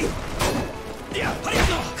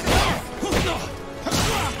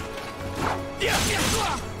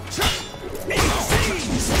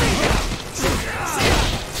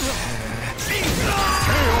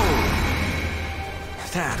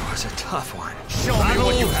 That was a tough one. Show me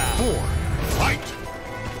what you have. 4. Fight!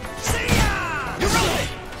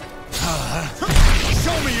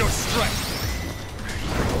 Show me your strength.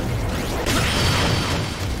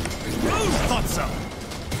 Thought so.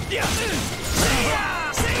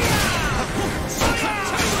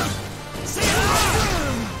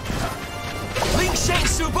 Ling Shang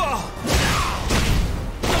Subo!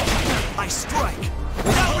 I strike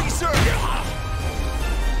without reserve.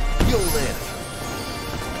 You'll live.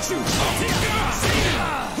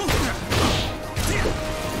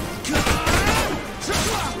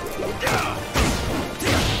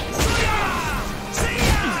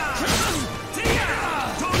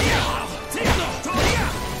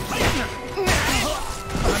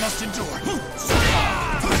 I must endure.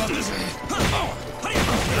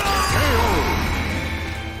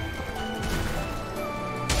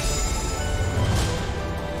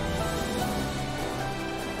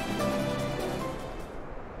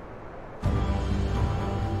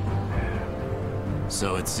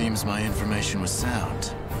 So it seems my information was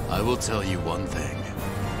sound. I will tell you one thing.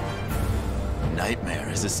 Nightmare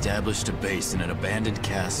has established a base in an abandoned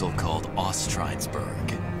castle called Ostrinesburg.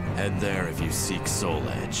 Head there if you seek Soul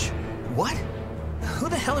Edge. What? Who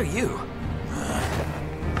the hell are you?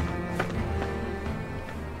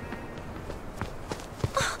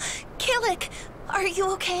 Killick, are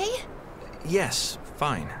you okay? Yes,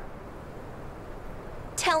 fine.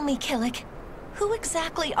 Tell me, Killick, who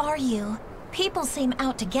exactly are you? People seem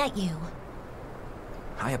out to get you.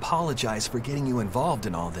 I apologize for getting you involved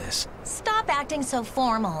in all this. Stop acting so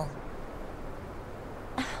formal.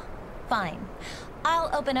 Fine.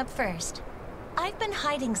 I'll open up first. I've been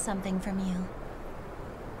hiding something from you.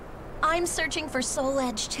 I'm searching for Soul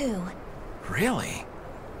Edge too. Really?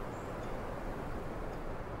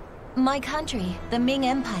 My country, the Ming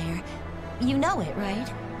Empire, you know it,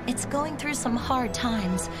 right? It's going through some hard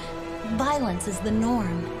times. Violence is the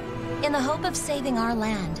norm. In the hope of saving our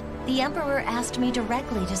land, the Emperor asked me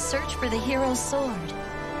directly to search for the hero's sword,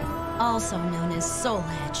 also known as Soul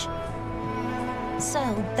Edge. So,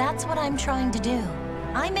 that's what I'm trying to do.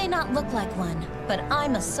 I may not look like one, but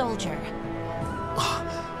I'm a soldier.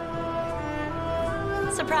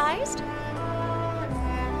 Surprised?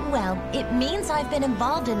 Well, it means I've been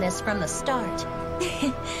involved in this from the start.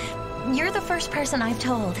 You're the first person I've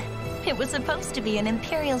told. It was supposed to be an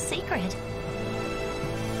Imperial secret.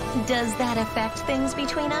 Does that affect things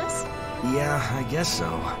between us? Yeah, I guess so.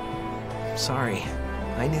 Sorry.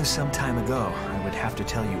 I knew some time ago I would have to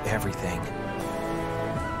tell you everything.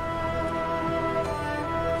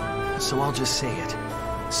 So I'll just say it.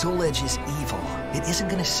 Soul Edge is evil. It isn't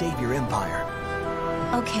gonna save your empire.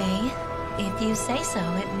 Okay. If you say so,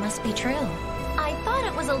 it must be true. I thought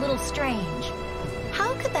it was a little strange.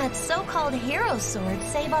 How could that so-called hero sword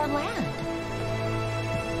save our land?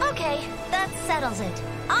 Okay, that settles it.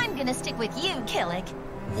 I'm gonna stick with you, Killick.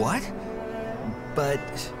 What? But...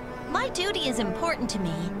 My duty is important to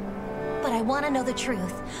me, but I want to know the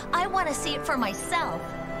truth. I want to see it for myself.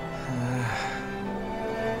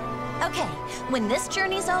 Okay, when this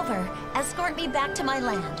journey's over, escort me back to my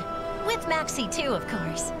land. With Maxie too, of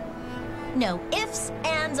course. No ifs,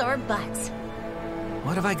 ands, or buts.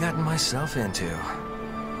 what have I gotten myself into?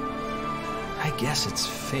 I guess it's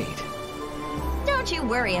fate. Don't you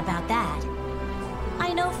worry about that.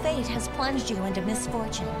 I know fate has plunged you into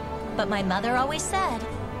misfortune, but my mother always said,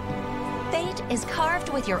 fate is carved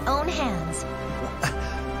with your own hands.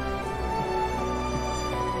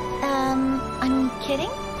 I'm kidding?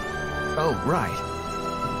 Oh, right.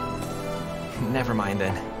 Never mind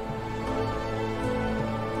then.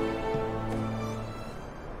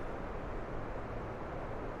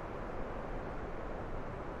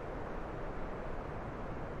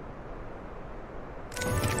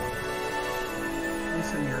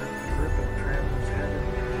 Listen, your group of travelers headed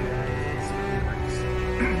to Starkey.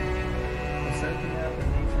 The setting up in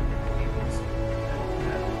nature cables have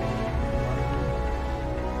been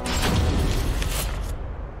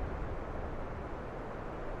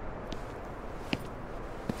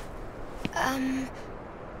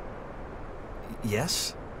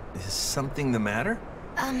Yes? Is something the matter?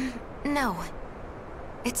 No.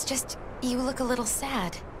 It's just, you look a little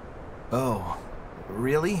sad. Oh,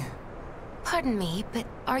 really? Pardon me, but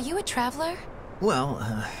are you a traveler?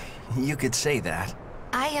 Well, you could say that.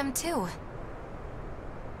 I am too.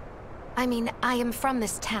 I mean, I am from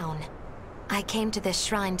this town. I came to this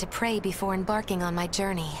shrine to pray before embarking on my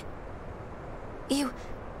journey.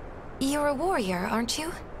 You're a warrior, aren't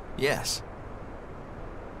you? Yes.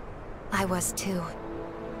 I was too.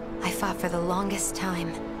 I fought for the longest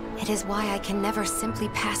time. It is why I can never simply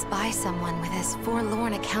pass by someone with as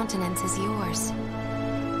forlorn a countenance as yours.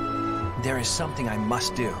 There is something I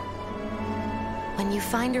must do. When you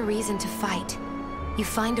find a reason to fight, you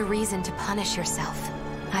find a reason to punish yourself.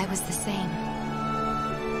 I was the same.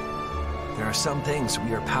 There are some things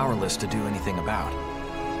we are powerless to do anything about.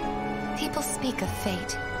 People speak of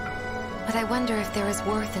fate, but I wonder if there is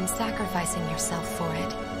worth in sacrificing yourself for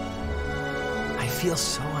it. I feel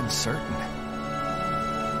so uncertain.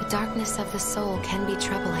 The darkness of the soul can be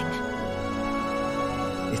troubling.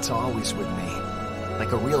 It's always with me.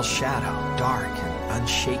 Like a real shadow, dark and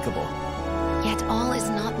unshakable. Yet all is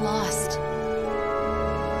not lost.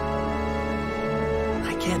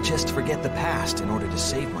 I can't just forget the past in order to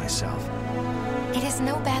save myself. It is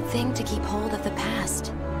no bad thing to keep hold of the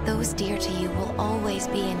past. Those dear to you will always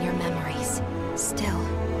be in your memories. Still.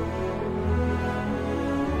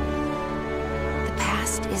 The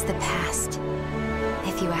past is the past,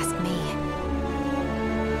 if you ask me.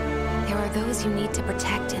 There are those you need to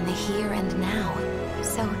protect in the here and now.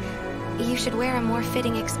 So, you should wear a more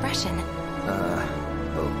fitting expression.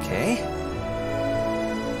 Okay.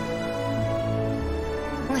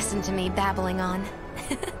 Listen to me babbling on.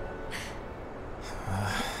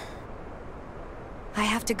 I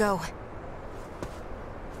have to go.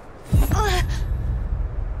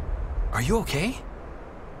 Are you okay?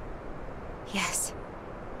 Yes.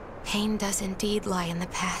 Pain does indeed lie in the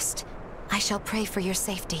past. I shall pray for your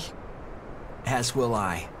safety. As will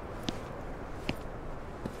I.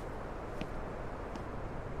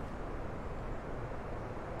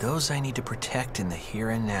 Those I need to protect in the here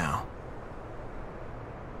and now.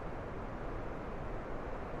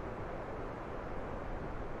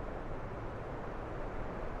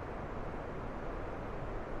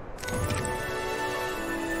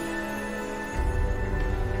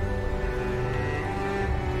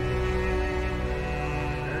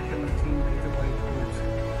 Eric and the team made their way towards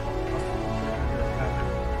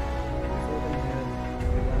Before they did,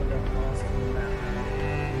 they wound up lost in the map.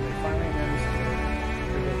 When they finally noticed it,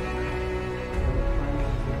 they were planning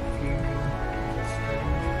to defeat the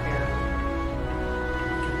strange air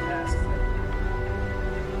to pass them.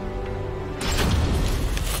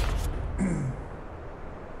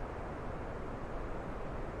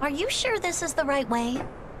 Are you sure this is the right way?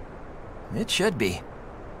 It should be.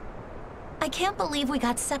 I can't believe we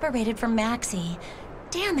got separated from Maxie.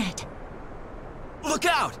 Damn it. Look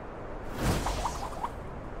out!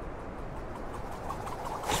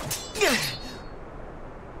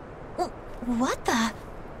 What the?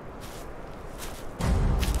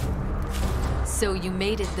 So you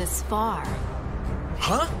made it this far.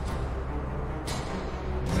 Huh?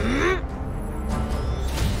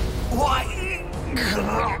 Why?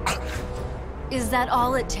 Is that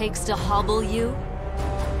all it takes to hobble you?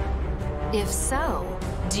 If so,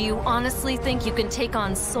 do you honestly think you can take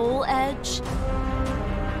on Soul Edge?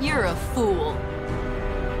 You're a fool.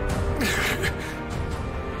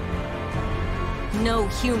 No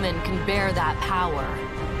human can bear that power.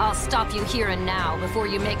 I'll stop you here and now before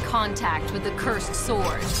you make contact with the cursed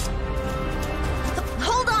sword.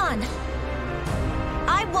 Hold on!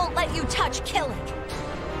 I won't let you touch Killick.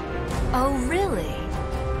 Oh, really?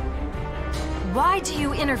 Why do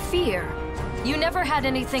you interfere? You never had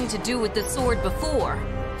anything to do with the sword before.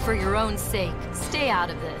 For your own sake, stay out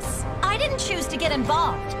of this. I didn't choose to get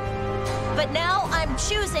involved. But now I'm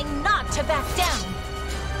choosing not to back down.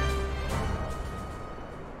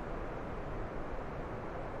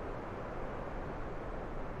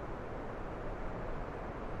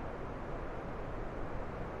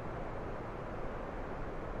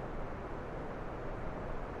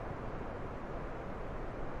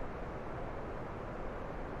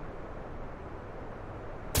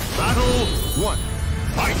 One,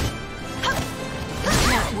 fight! You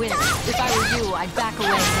can't win. If I were you, I'd back away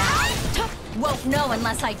now. Won't know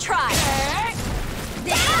unless I try.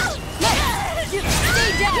 Stay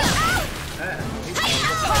down!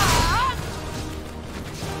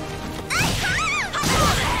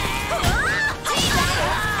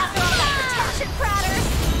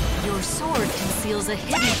 Your sword conceals a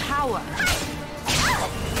hidden power.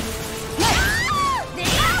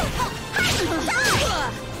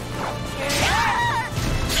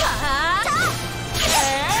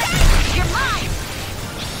 You're mine!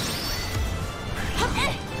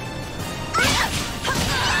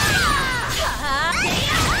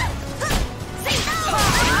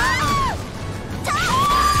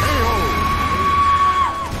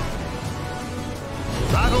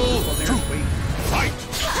 Battle 2, fight!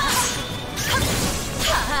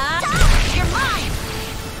 You're mine!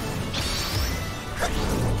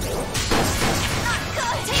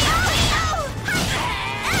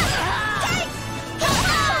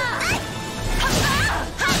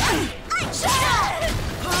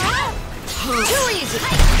 Too easy!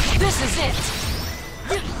 This is it!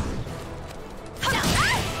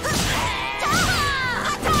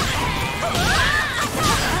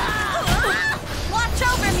 Watch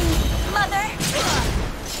over me, Mother!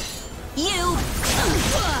 You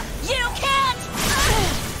can't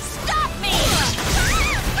stop me!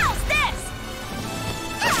 How's this?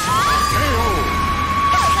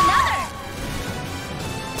 How's another?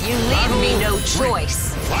 You leave me no choice.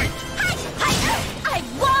 Fight! I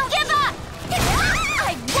won't give up!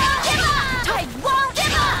 I won't give up! I won't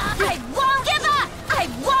give up! I won't give up! I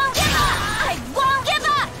won't give up! I won't give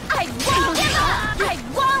up! I won't give up! I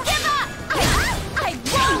won't give up! I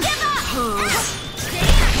won't give up!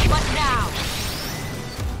 What now?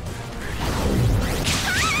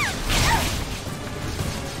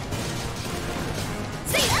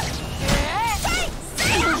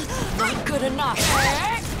 Not good enough.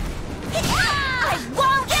 I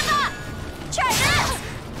won't give up! Try this!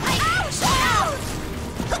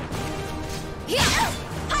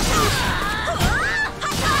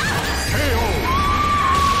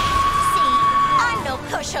 See, I'm no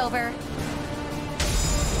pushover.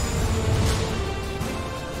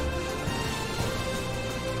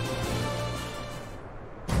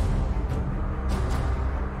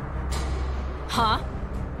 Huh?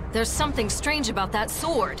 There's something strange about that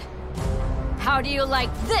sword. How do you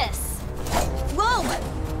like this? Whoa!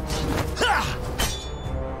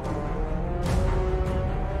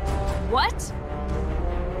 What?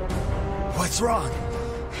 What's wrong?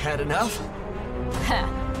 Had enough? Heh.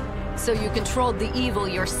 So you controlled the evil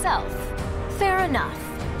yourself. Fair enough.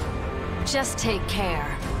 Just take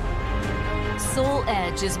care. Soul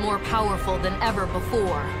Edge is more powerful than ever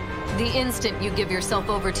before. The instant you give yourself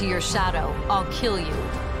over to your shadow, I'll kill you.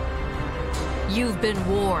 You've been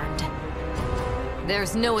warned.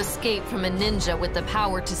 There's no escape from a ninja with the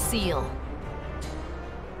power to seal.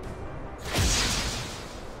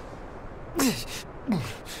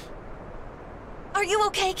 Are you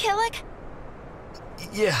okay, Killick?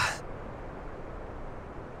 Yeah.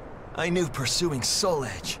 I knew pursuing Soul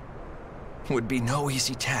Edge would be no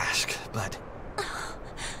easy task, but...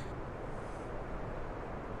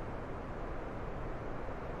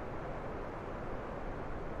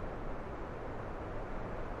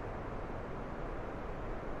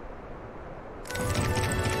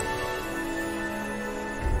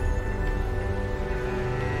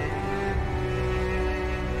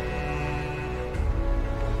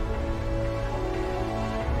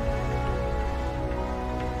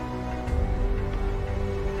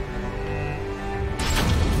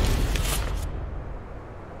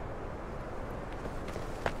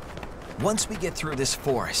 Once we get through this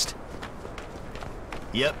forest.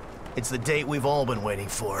 Yep, it's the date we've all been waiting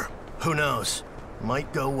for. Who knows?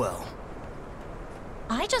 Might go well.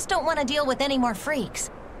 I just don't want to deal with any more freaks.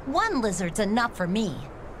 One lizard's enough for me.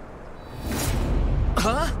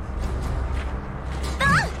 Huh?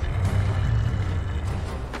 Ah!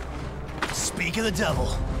 Speak of the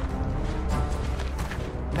devil.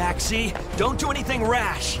 Maxie, don't do anything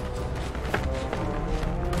rash.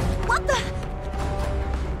 What the?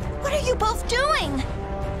 What are you both doing?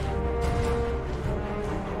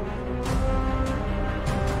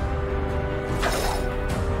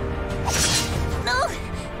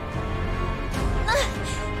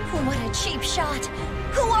 What a cheap shot.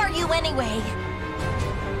 Who are you anyway?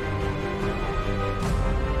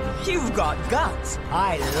 You've got guts.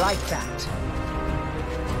 I like that.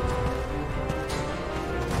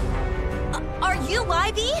 Are you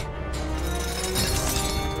Ivy?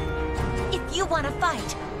 If you want to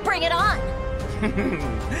fight, bring it on.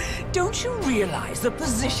 Don't you realize the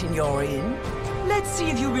position you're in? Let's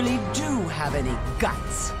see if you really do have any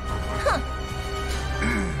guts. Huh.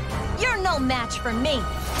 You're no match for me.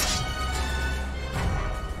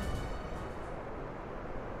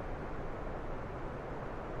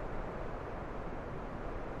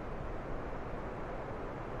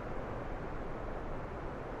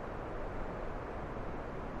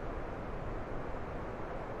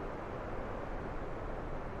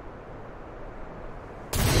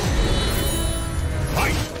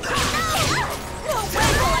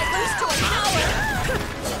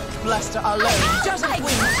 Bluster alone doesn't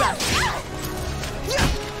win that.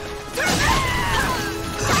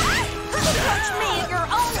 Approach me at your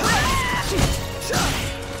own risk.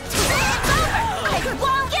 I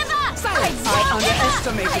won't give up. I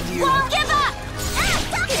underestimated you. I won't give up.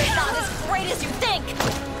 It's not as great as you think.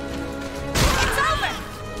 It's over.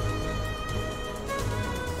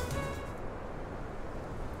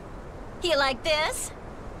 You like this?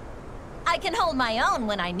 I can hold my own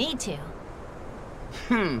when I need to.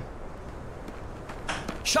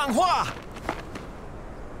 Xianghua!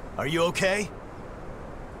 Are you okay?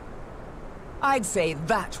 I'd say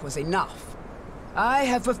that was enough. I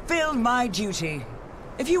have fulfilled my duty.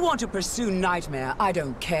 If you want to pursue Nightmare, I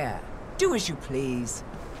don't care. Do as you please.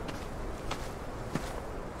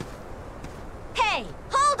 Hey,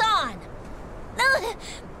 hold on!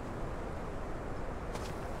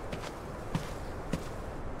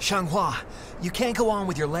 Xianghua, you can't go on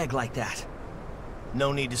with your leg like that.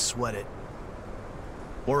 No need to sweat it.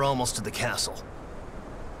 We're almost to the castle.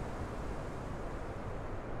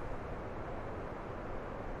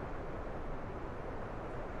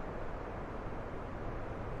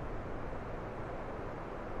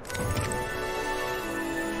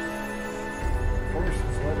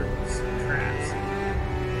 Forces littered with traps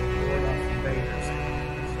ward off invaders.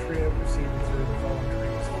 As the trio proceeded through the fallen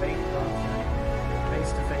trees, fate brought them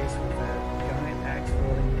face to face with a giant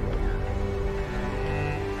axe-wielding warrior.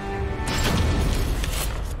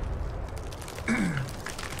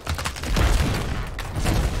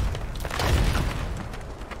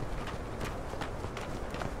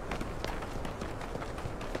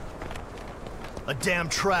 A damn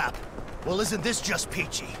trap. Well, isn't this just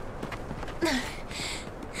peachy?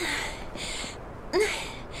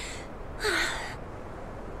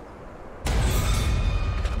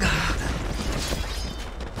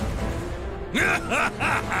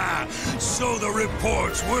 So the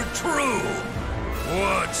reports were true.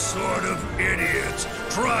 What sort of idiots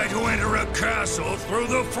try to enter a castle through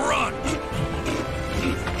the front?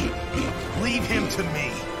 Leave him to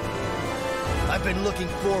me. I've been looking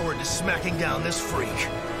forward to smacking down this freak.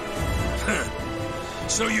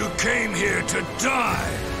 So you came here to die?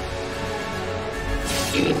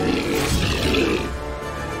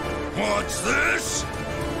 What's this?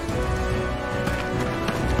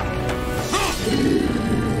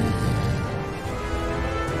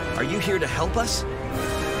 Are you here to help us?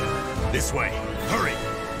 This way. Hurry.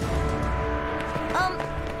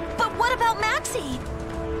 But what about Maxie?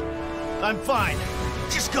 I'm fine.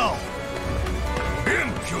 Just go.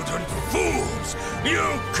 Impudent fools!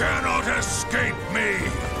 You cannot escape me!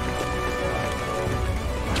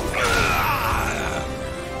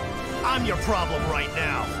 I'm your problem right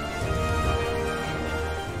now.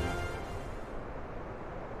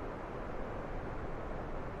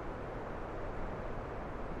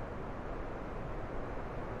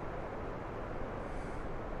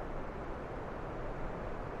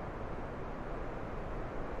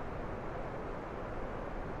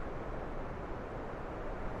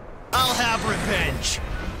 I'll have revenge.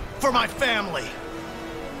 For my family.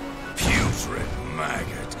 Putrid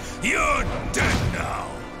maggot, you're dead now!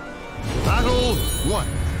 Battle 1.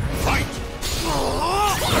 Fight!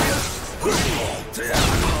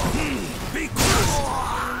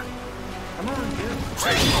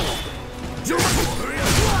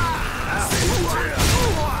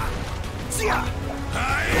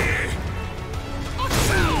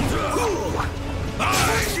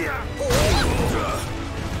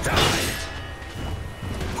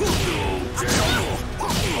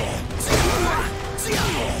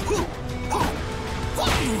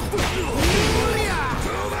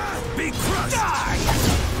 Be crushed!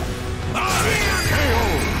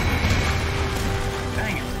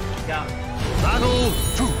 Dang it. Got me. Battle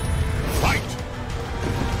 2. Fight!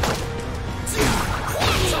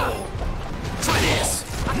 Try this!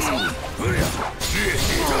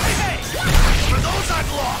 Hey! For those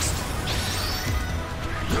I've lost!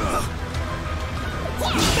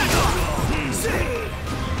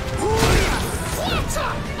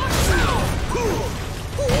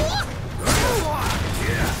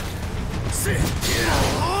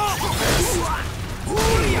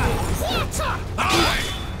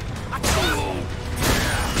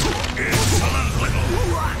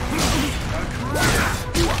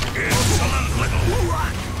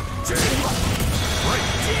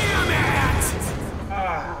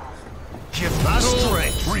 Give battle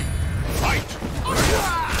strength. 3. Fight!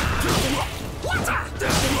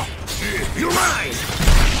 You're mine!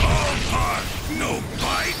 All part, no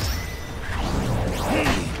bite!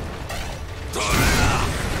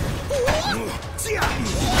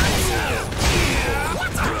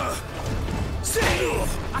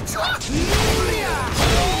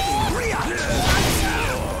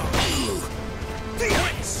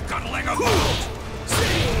 Scuttling a boat!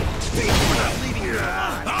 We're not leaving you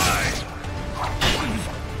alive!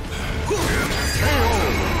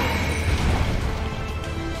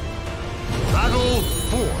 Battle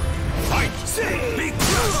 4. Fight! Be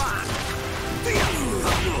crushed!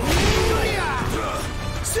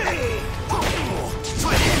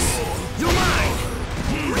 Try this! You're mine!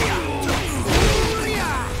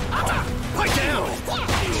 Fight down!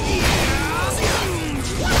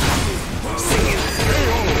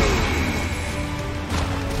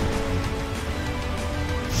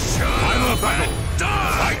 Final battle!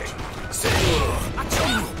 Die!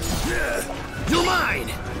 You're mine!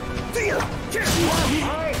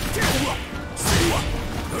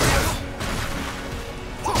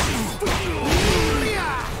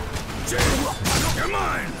 You're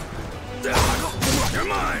mine! You're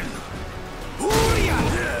mine!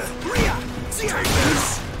 Take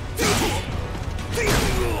this!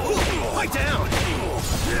 Fight down!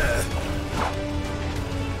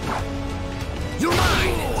 You're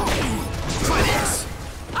mine! Try this!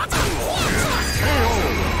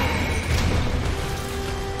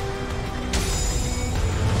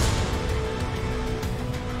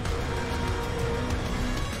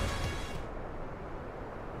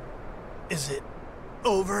 Is it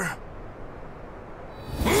over?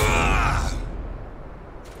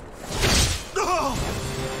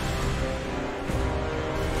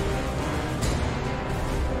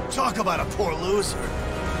 Talk about a poor loser.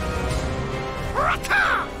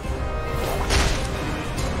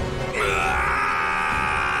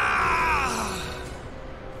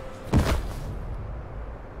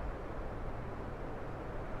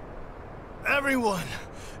 Everyone,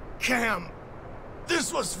 Cam,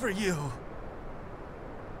 this was for you.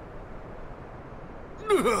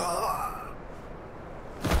 I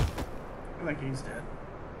think he's dead.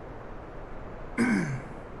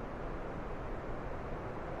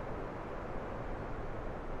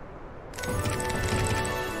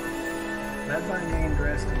 Led by a man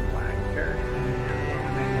dressed in black, carried in the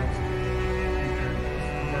man entered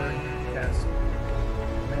Castle.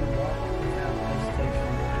 The man walked without hesitation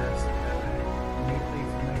and dressed that man, immediately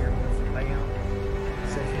familiar with the layout and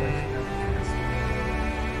situation of the castle.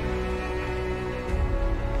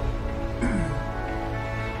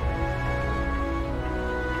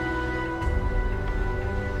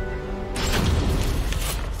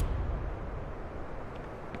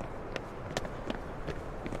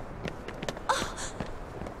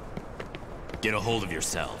 Get a hold of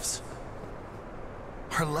yourselves.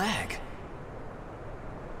 Her leg.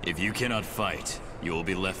 If you cannot fight, you will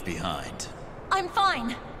be left behind. I'm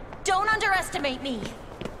fine. Don't underestimate me.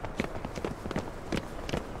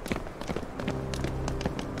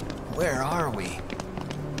 Where are we?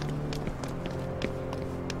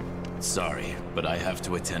 Sorry, but I have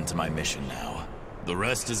to attend to my mission now. The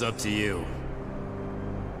rest is up to you.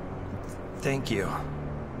 Thank you.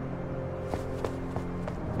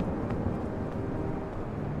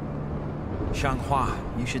 Xianghua,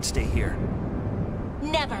 you should stay here.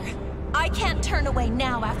 Never. I can't turn away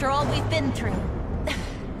now after all we've been through.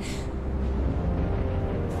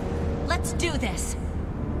 Let's do this.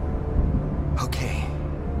 Okay.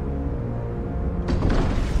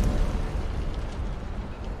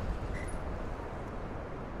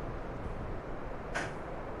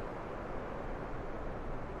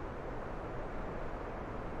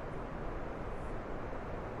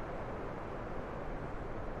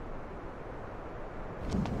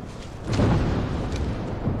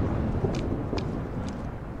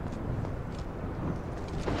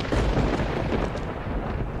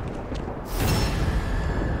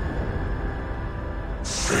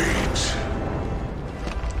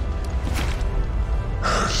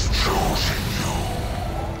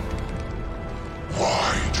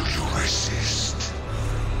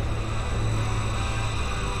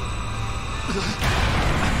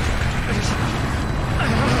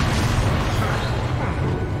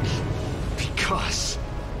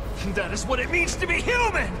 That is what it means to be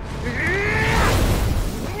human!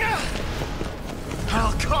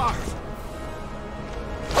 I'll carve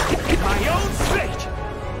my own fate!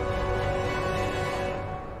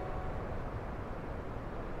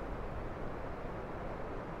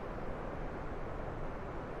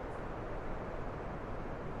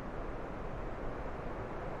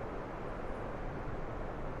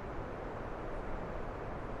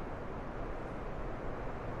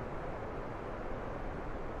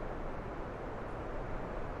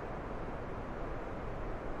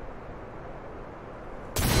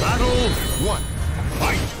 One,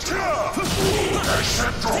 fight!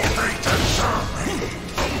 Accept your fate and serve me!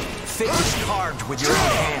 Fate was carved with your own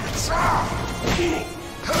hands.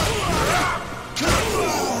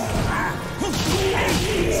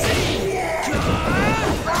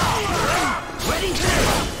 Ready?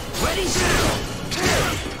 Ready?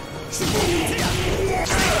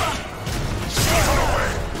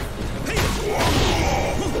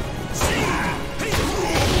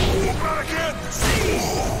 Not again!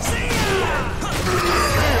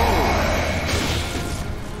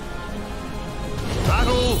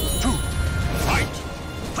 Battle 2, fight!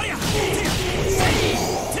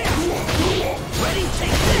 ready,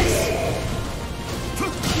 take this!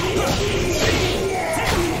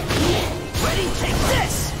 Ready, take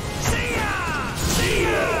this! See ya!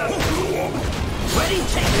 Ready,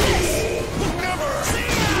 take this! Never! See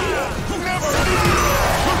ya! Never!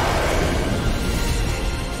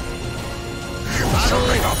 You shall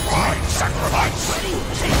make a blind sacrifice! Ready,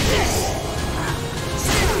 take this!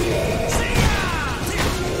 See ya!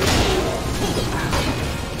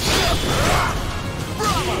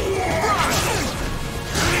 Bravo!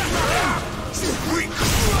 Weak!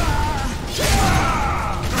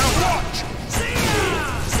 Now watch!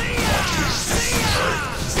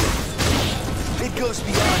 It goes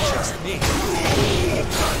beyond just me.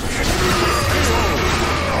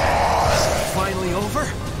 Finally over?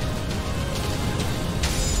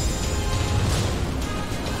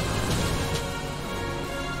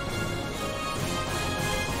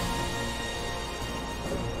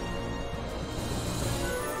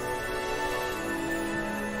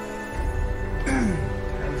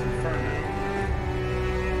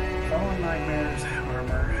 Fallen Nightmare's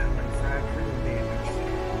armor has been fractured and damaged.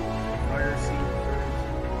 Fire seed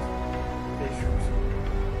fissures.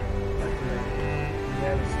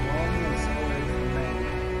 Yet as long as Soul Edge remained,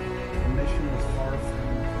 the mission was far from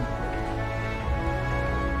complete.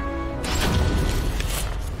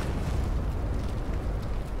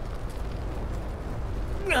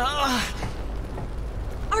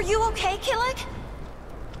 Are you okay, Killick?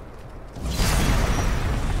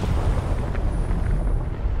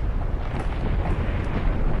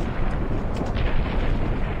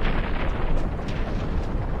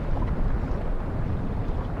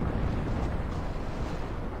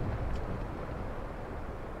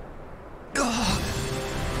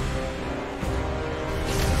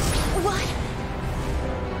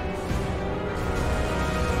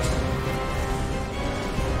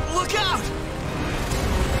 Look out!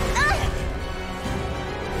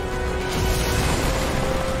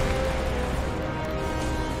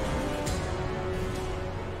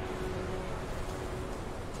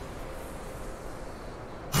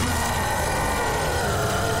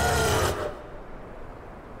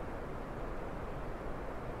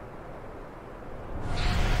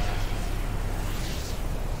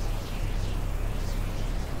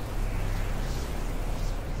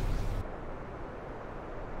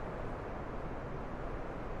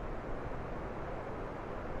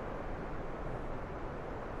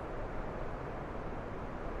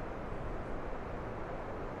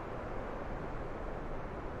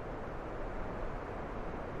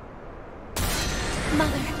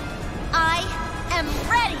 Mother, I am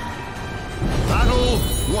ready! Battle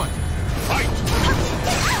 1, fight!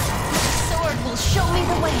 The sword will show me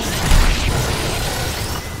the way.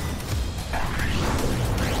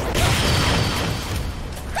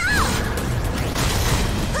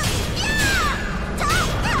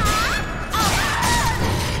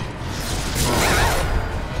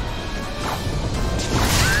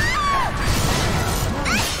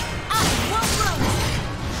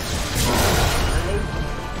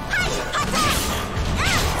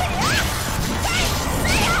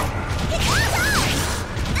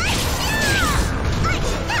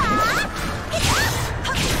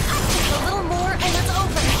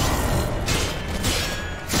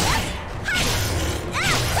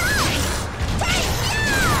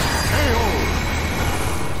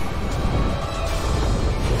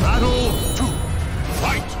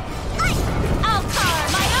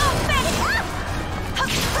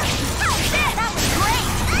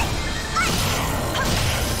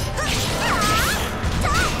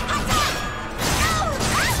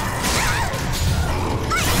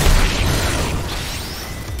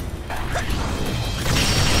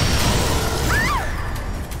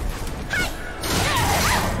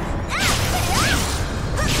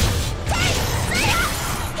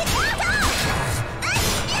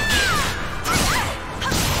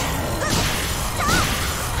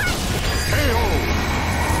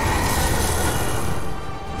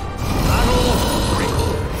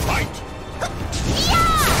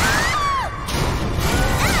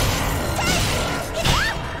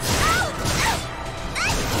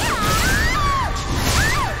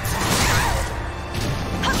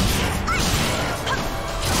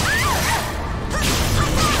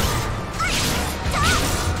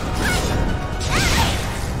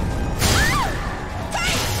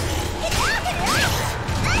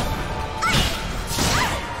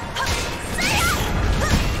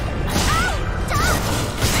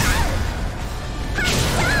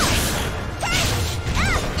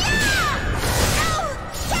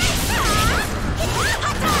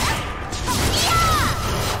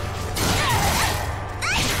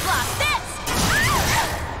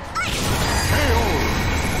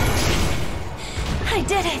 I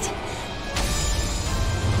did it!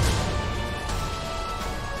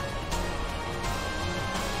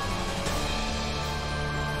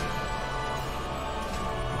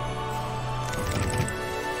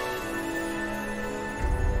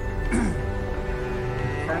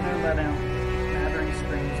 Inferno let out smattering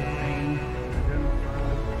screams of pain. I couldn't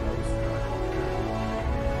find the ghost struggle.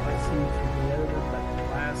 Light seemed to be over, but the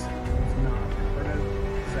last was not. Inferno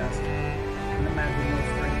possessed unimaginable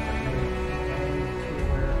strength that made it only to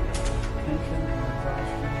where tension and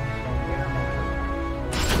exhaustion were guaranteed.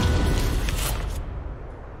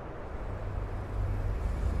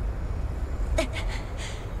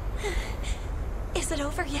 Is it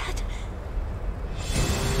over yet?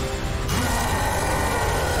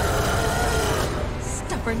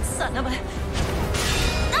 Stubborn son of a...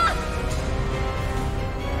 Ah!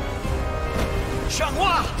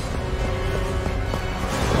 Xianghua!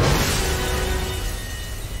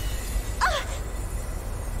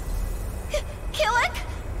 Kill it?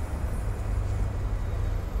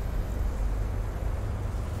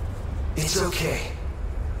 It's okay.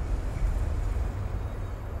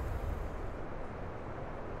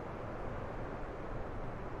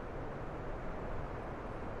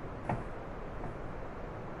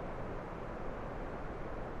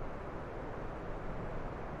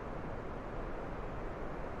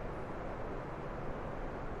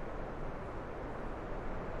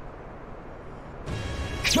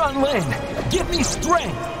 Lin, give me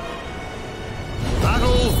strength!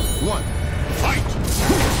 Battle 1. Fight!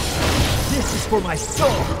 This is for my soul!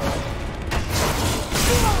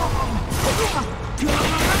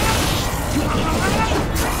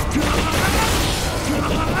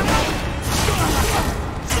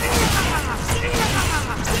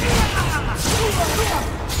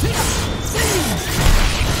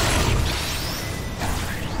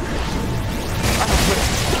 I'll put a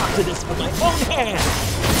stop to this with my own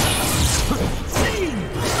hands!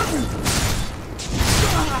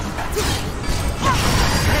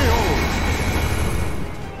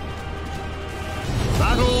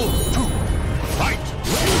 Battle 2. Fight!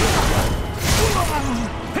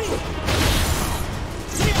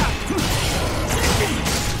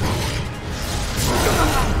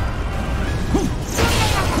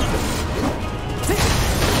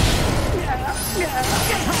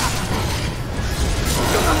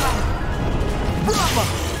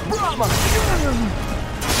 Brahma!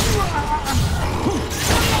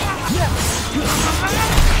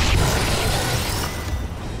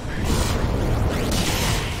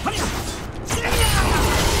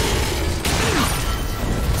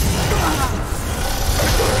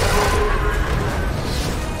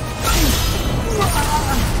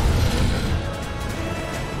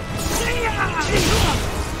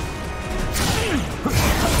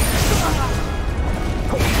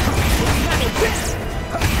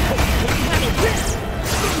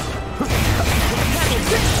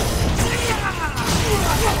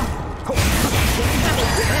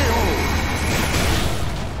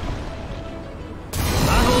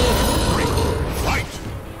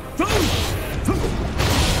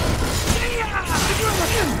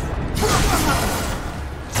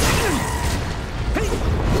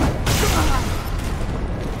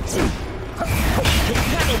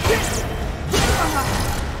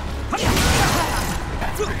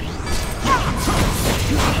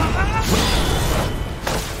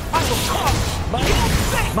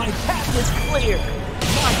 My path is clear.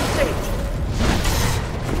 My fate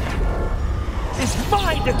is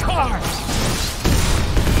mine to carve.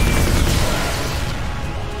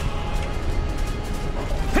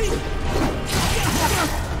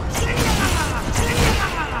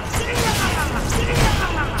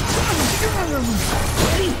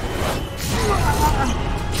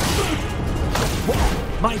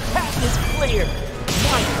 My path is clear.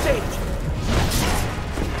 My fate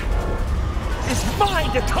is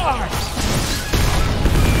mine to carve!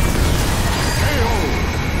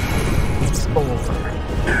 It's over.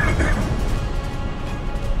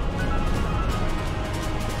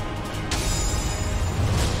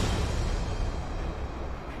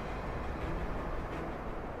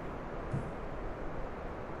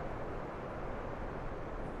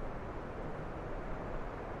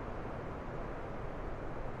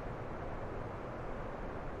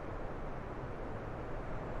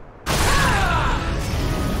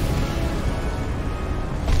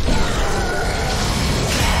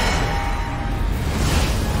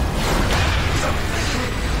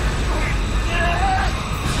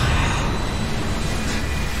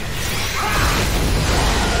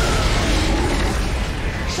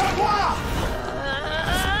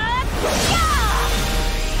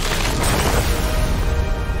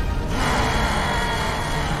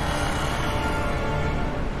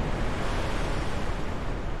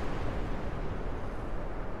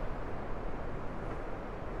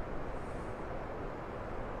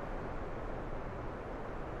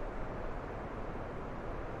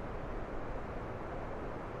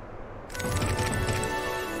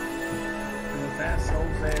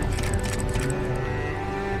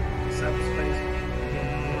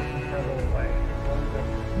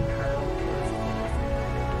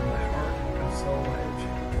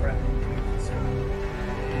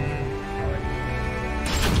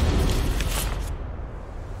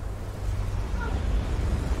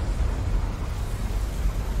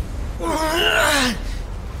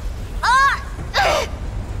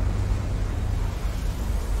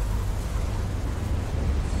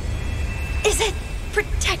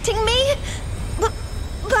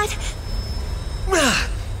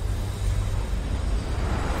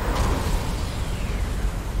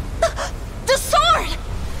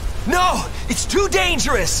 No! It's too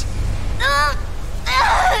dangerous!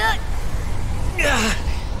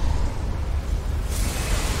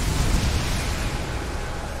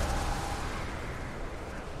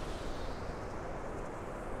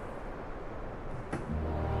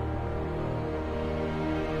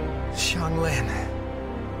 Xianglin.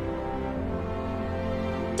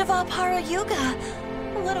 Devapara Yuga!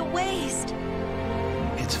 What a waste!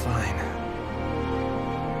 It's fine.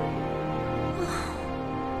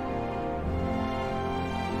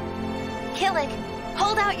 Killick,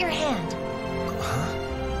 hold out your hand. Huh?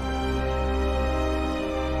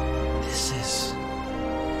 This is...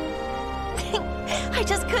 I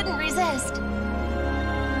just couldn't resist.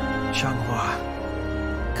 Xianghua,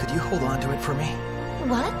 could you hold on to it for me?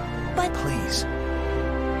 What? But... Please.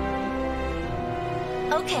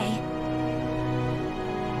 Okay.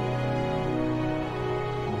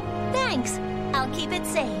 Thanks. I'll keep it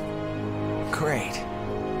safe. Great.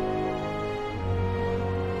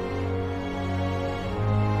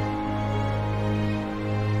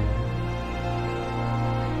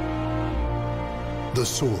 The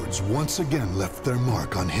swords once again left their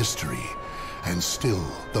mark on history, and still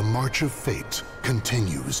the march of fate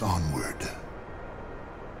continues onward.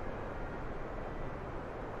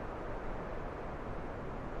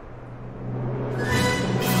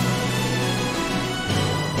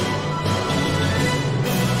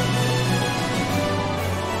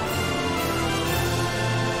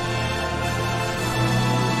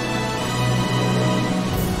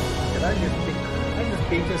 I just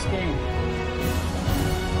beat this game.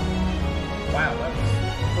 Wow, that was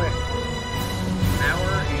quick. An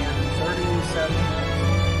hour and 37 minutes.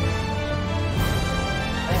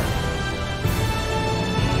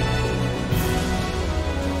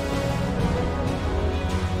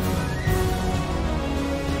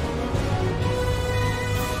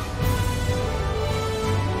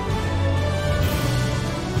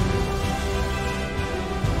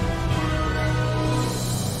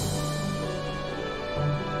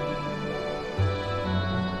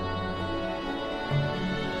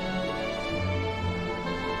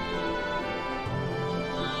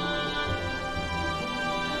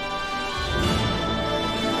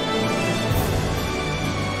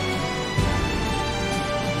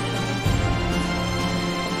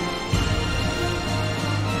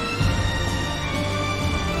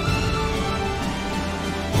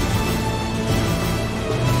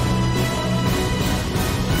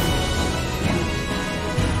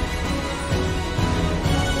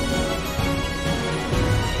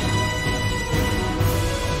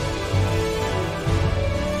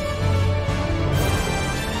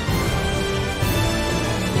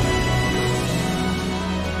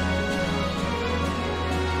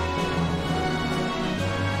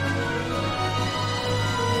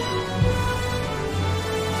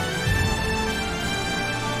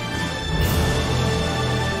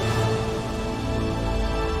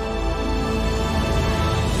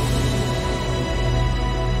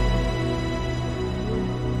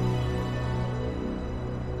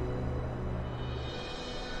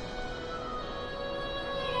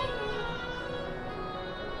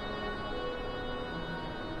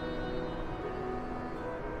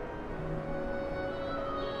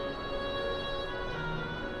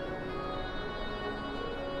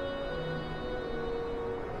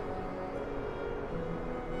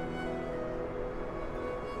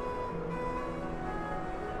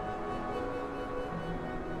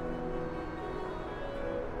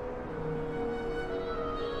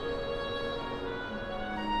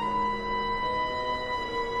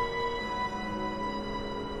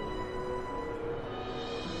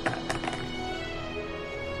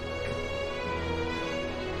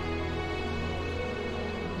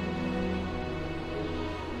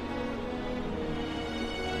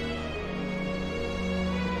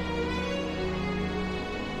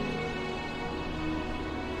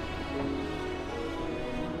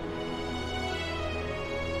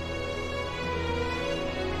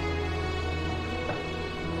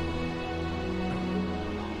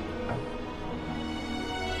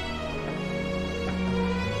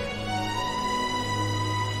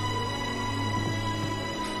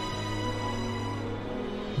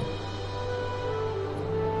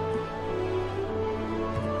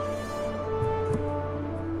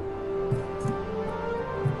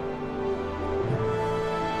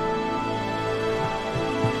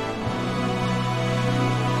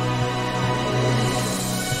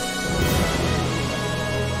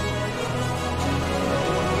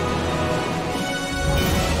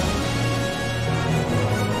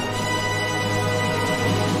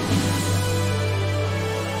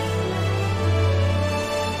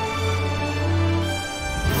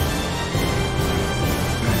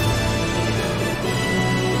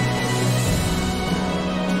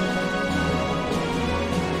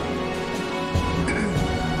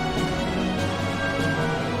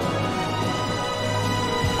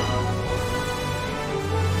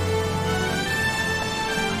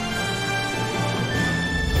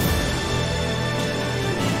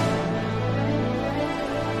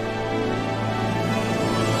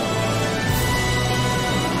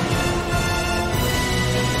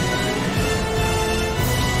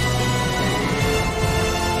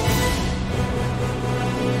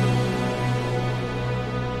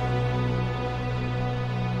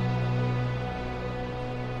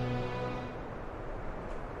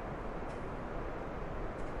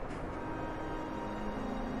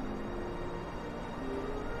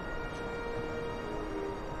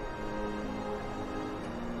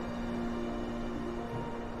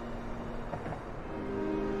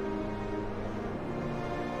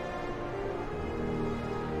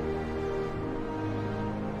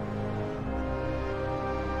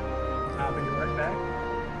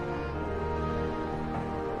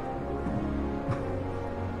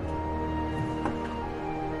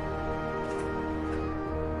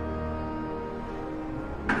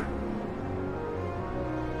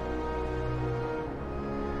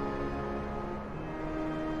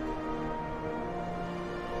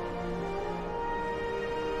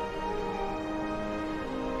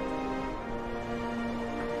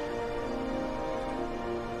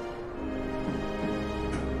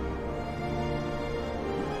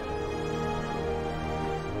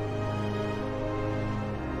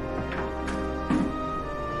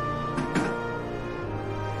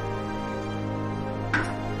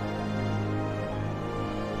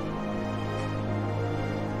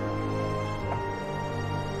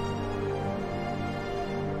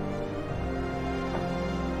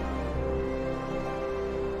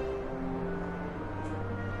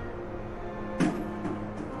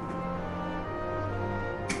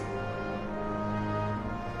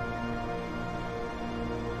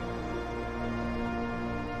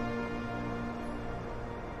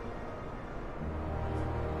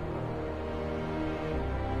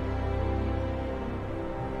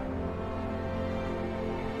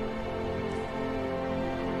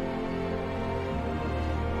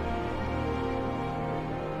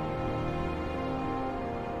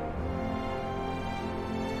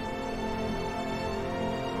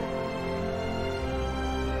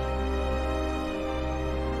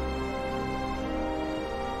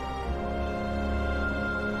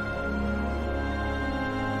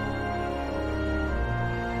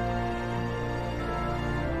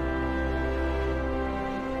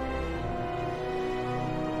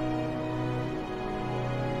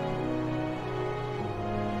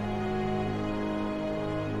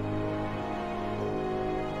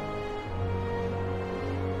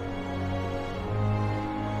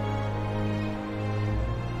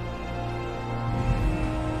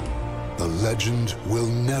 Legend will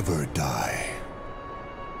never die.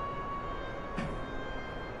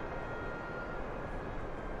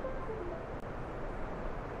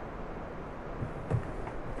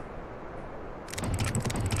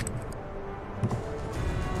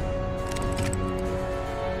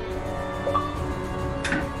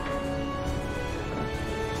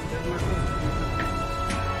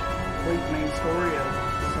 Complete main story of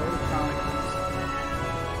Soul Calibur.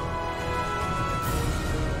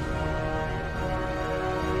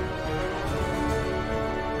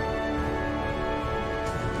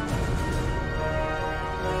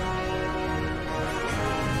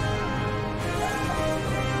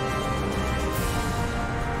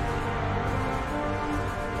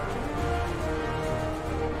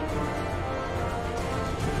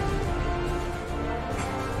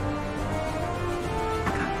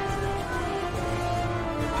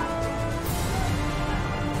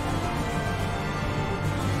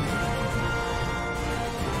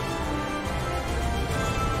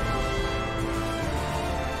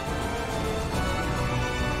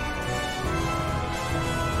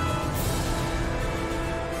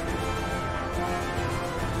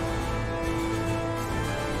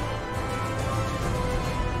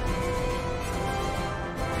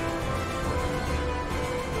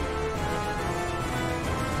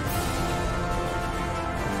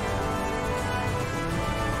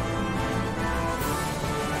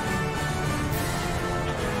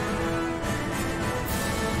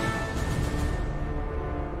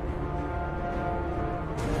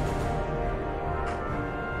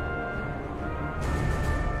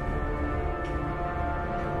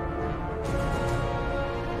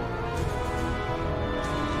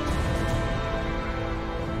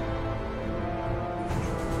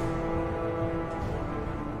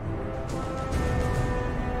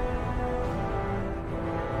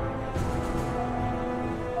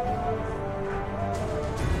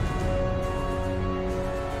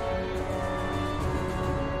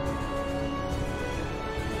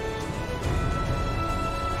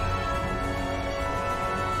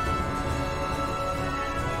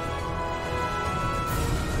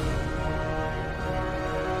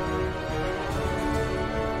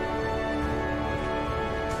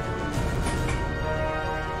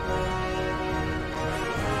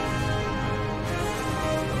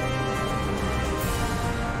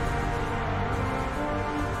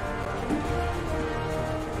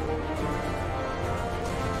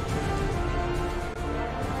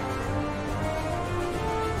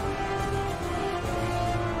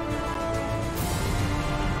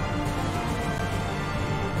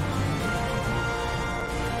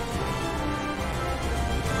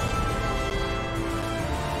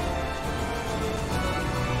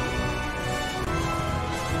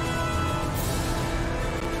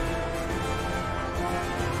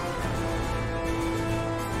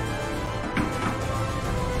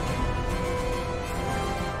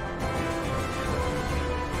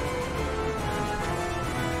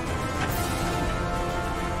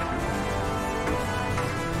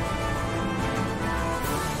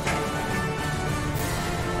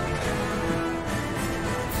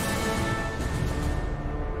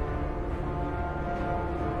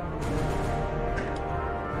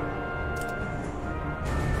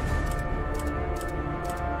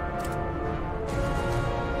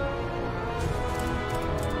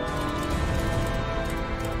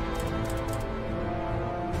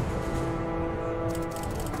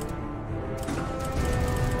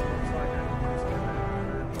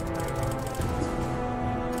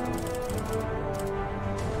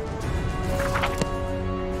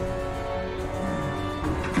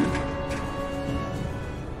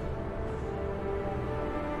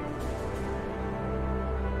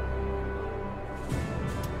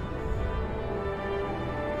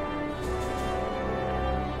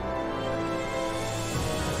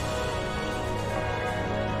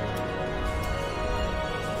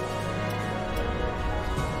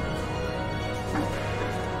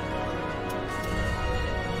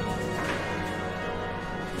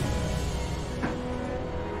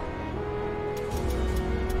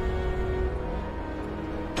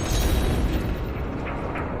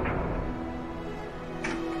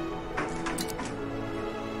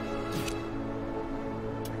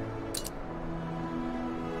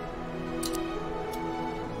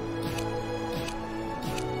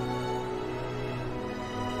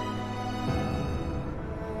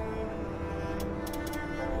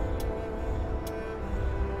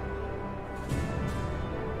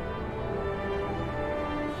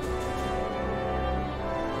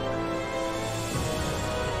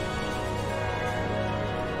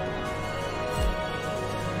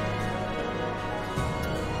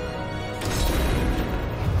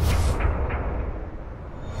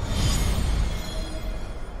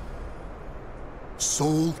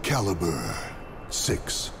 Soul Calibur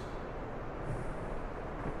 6.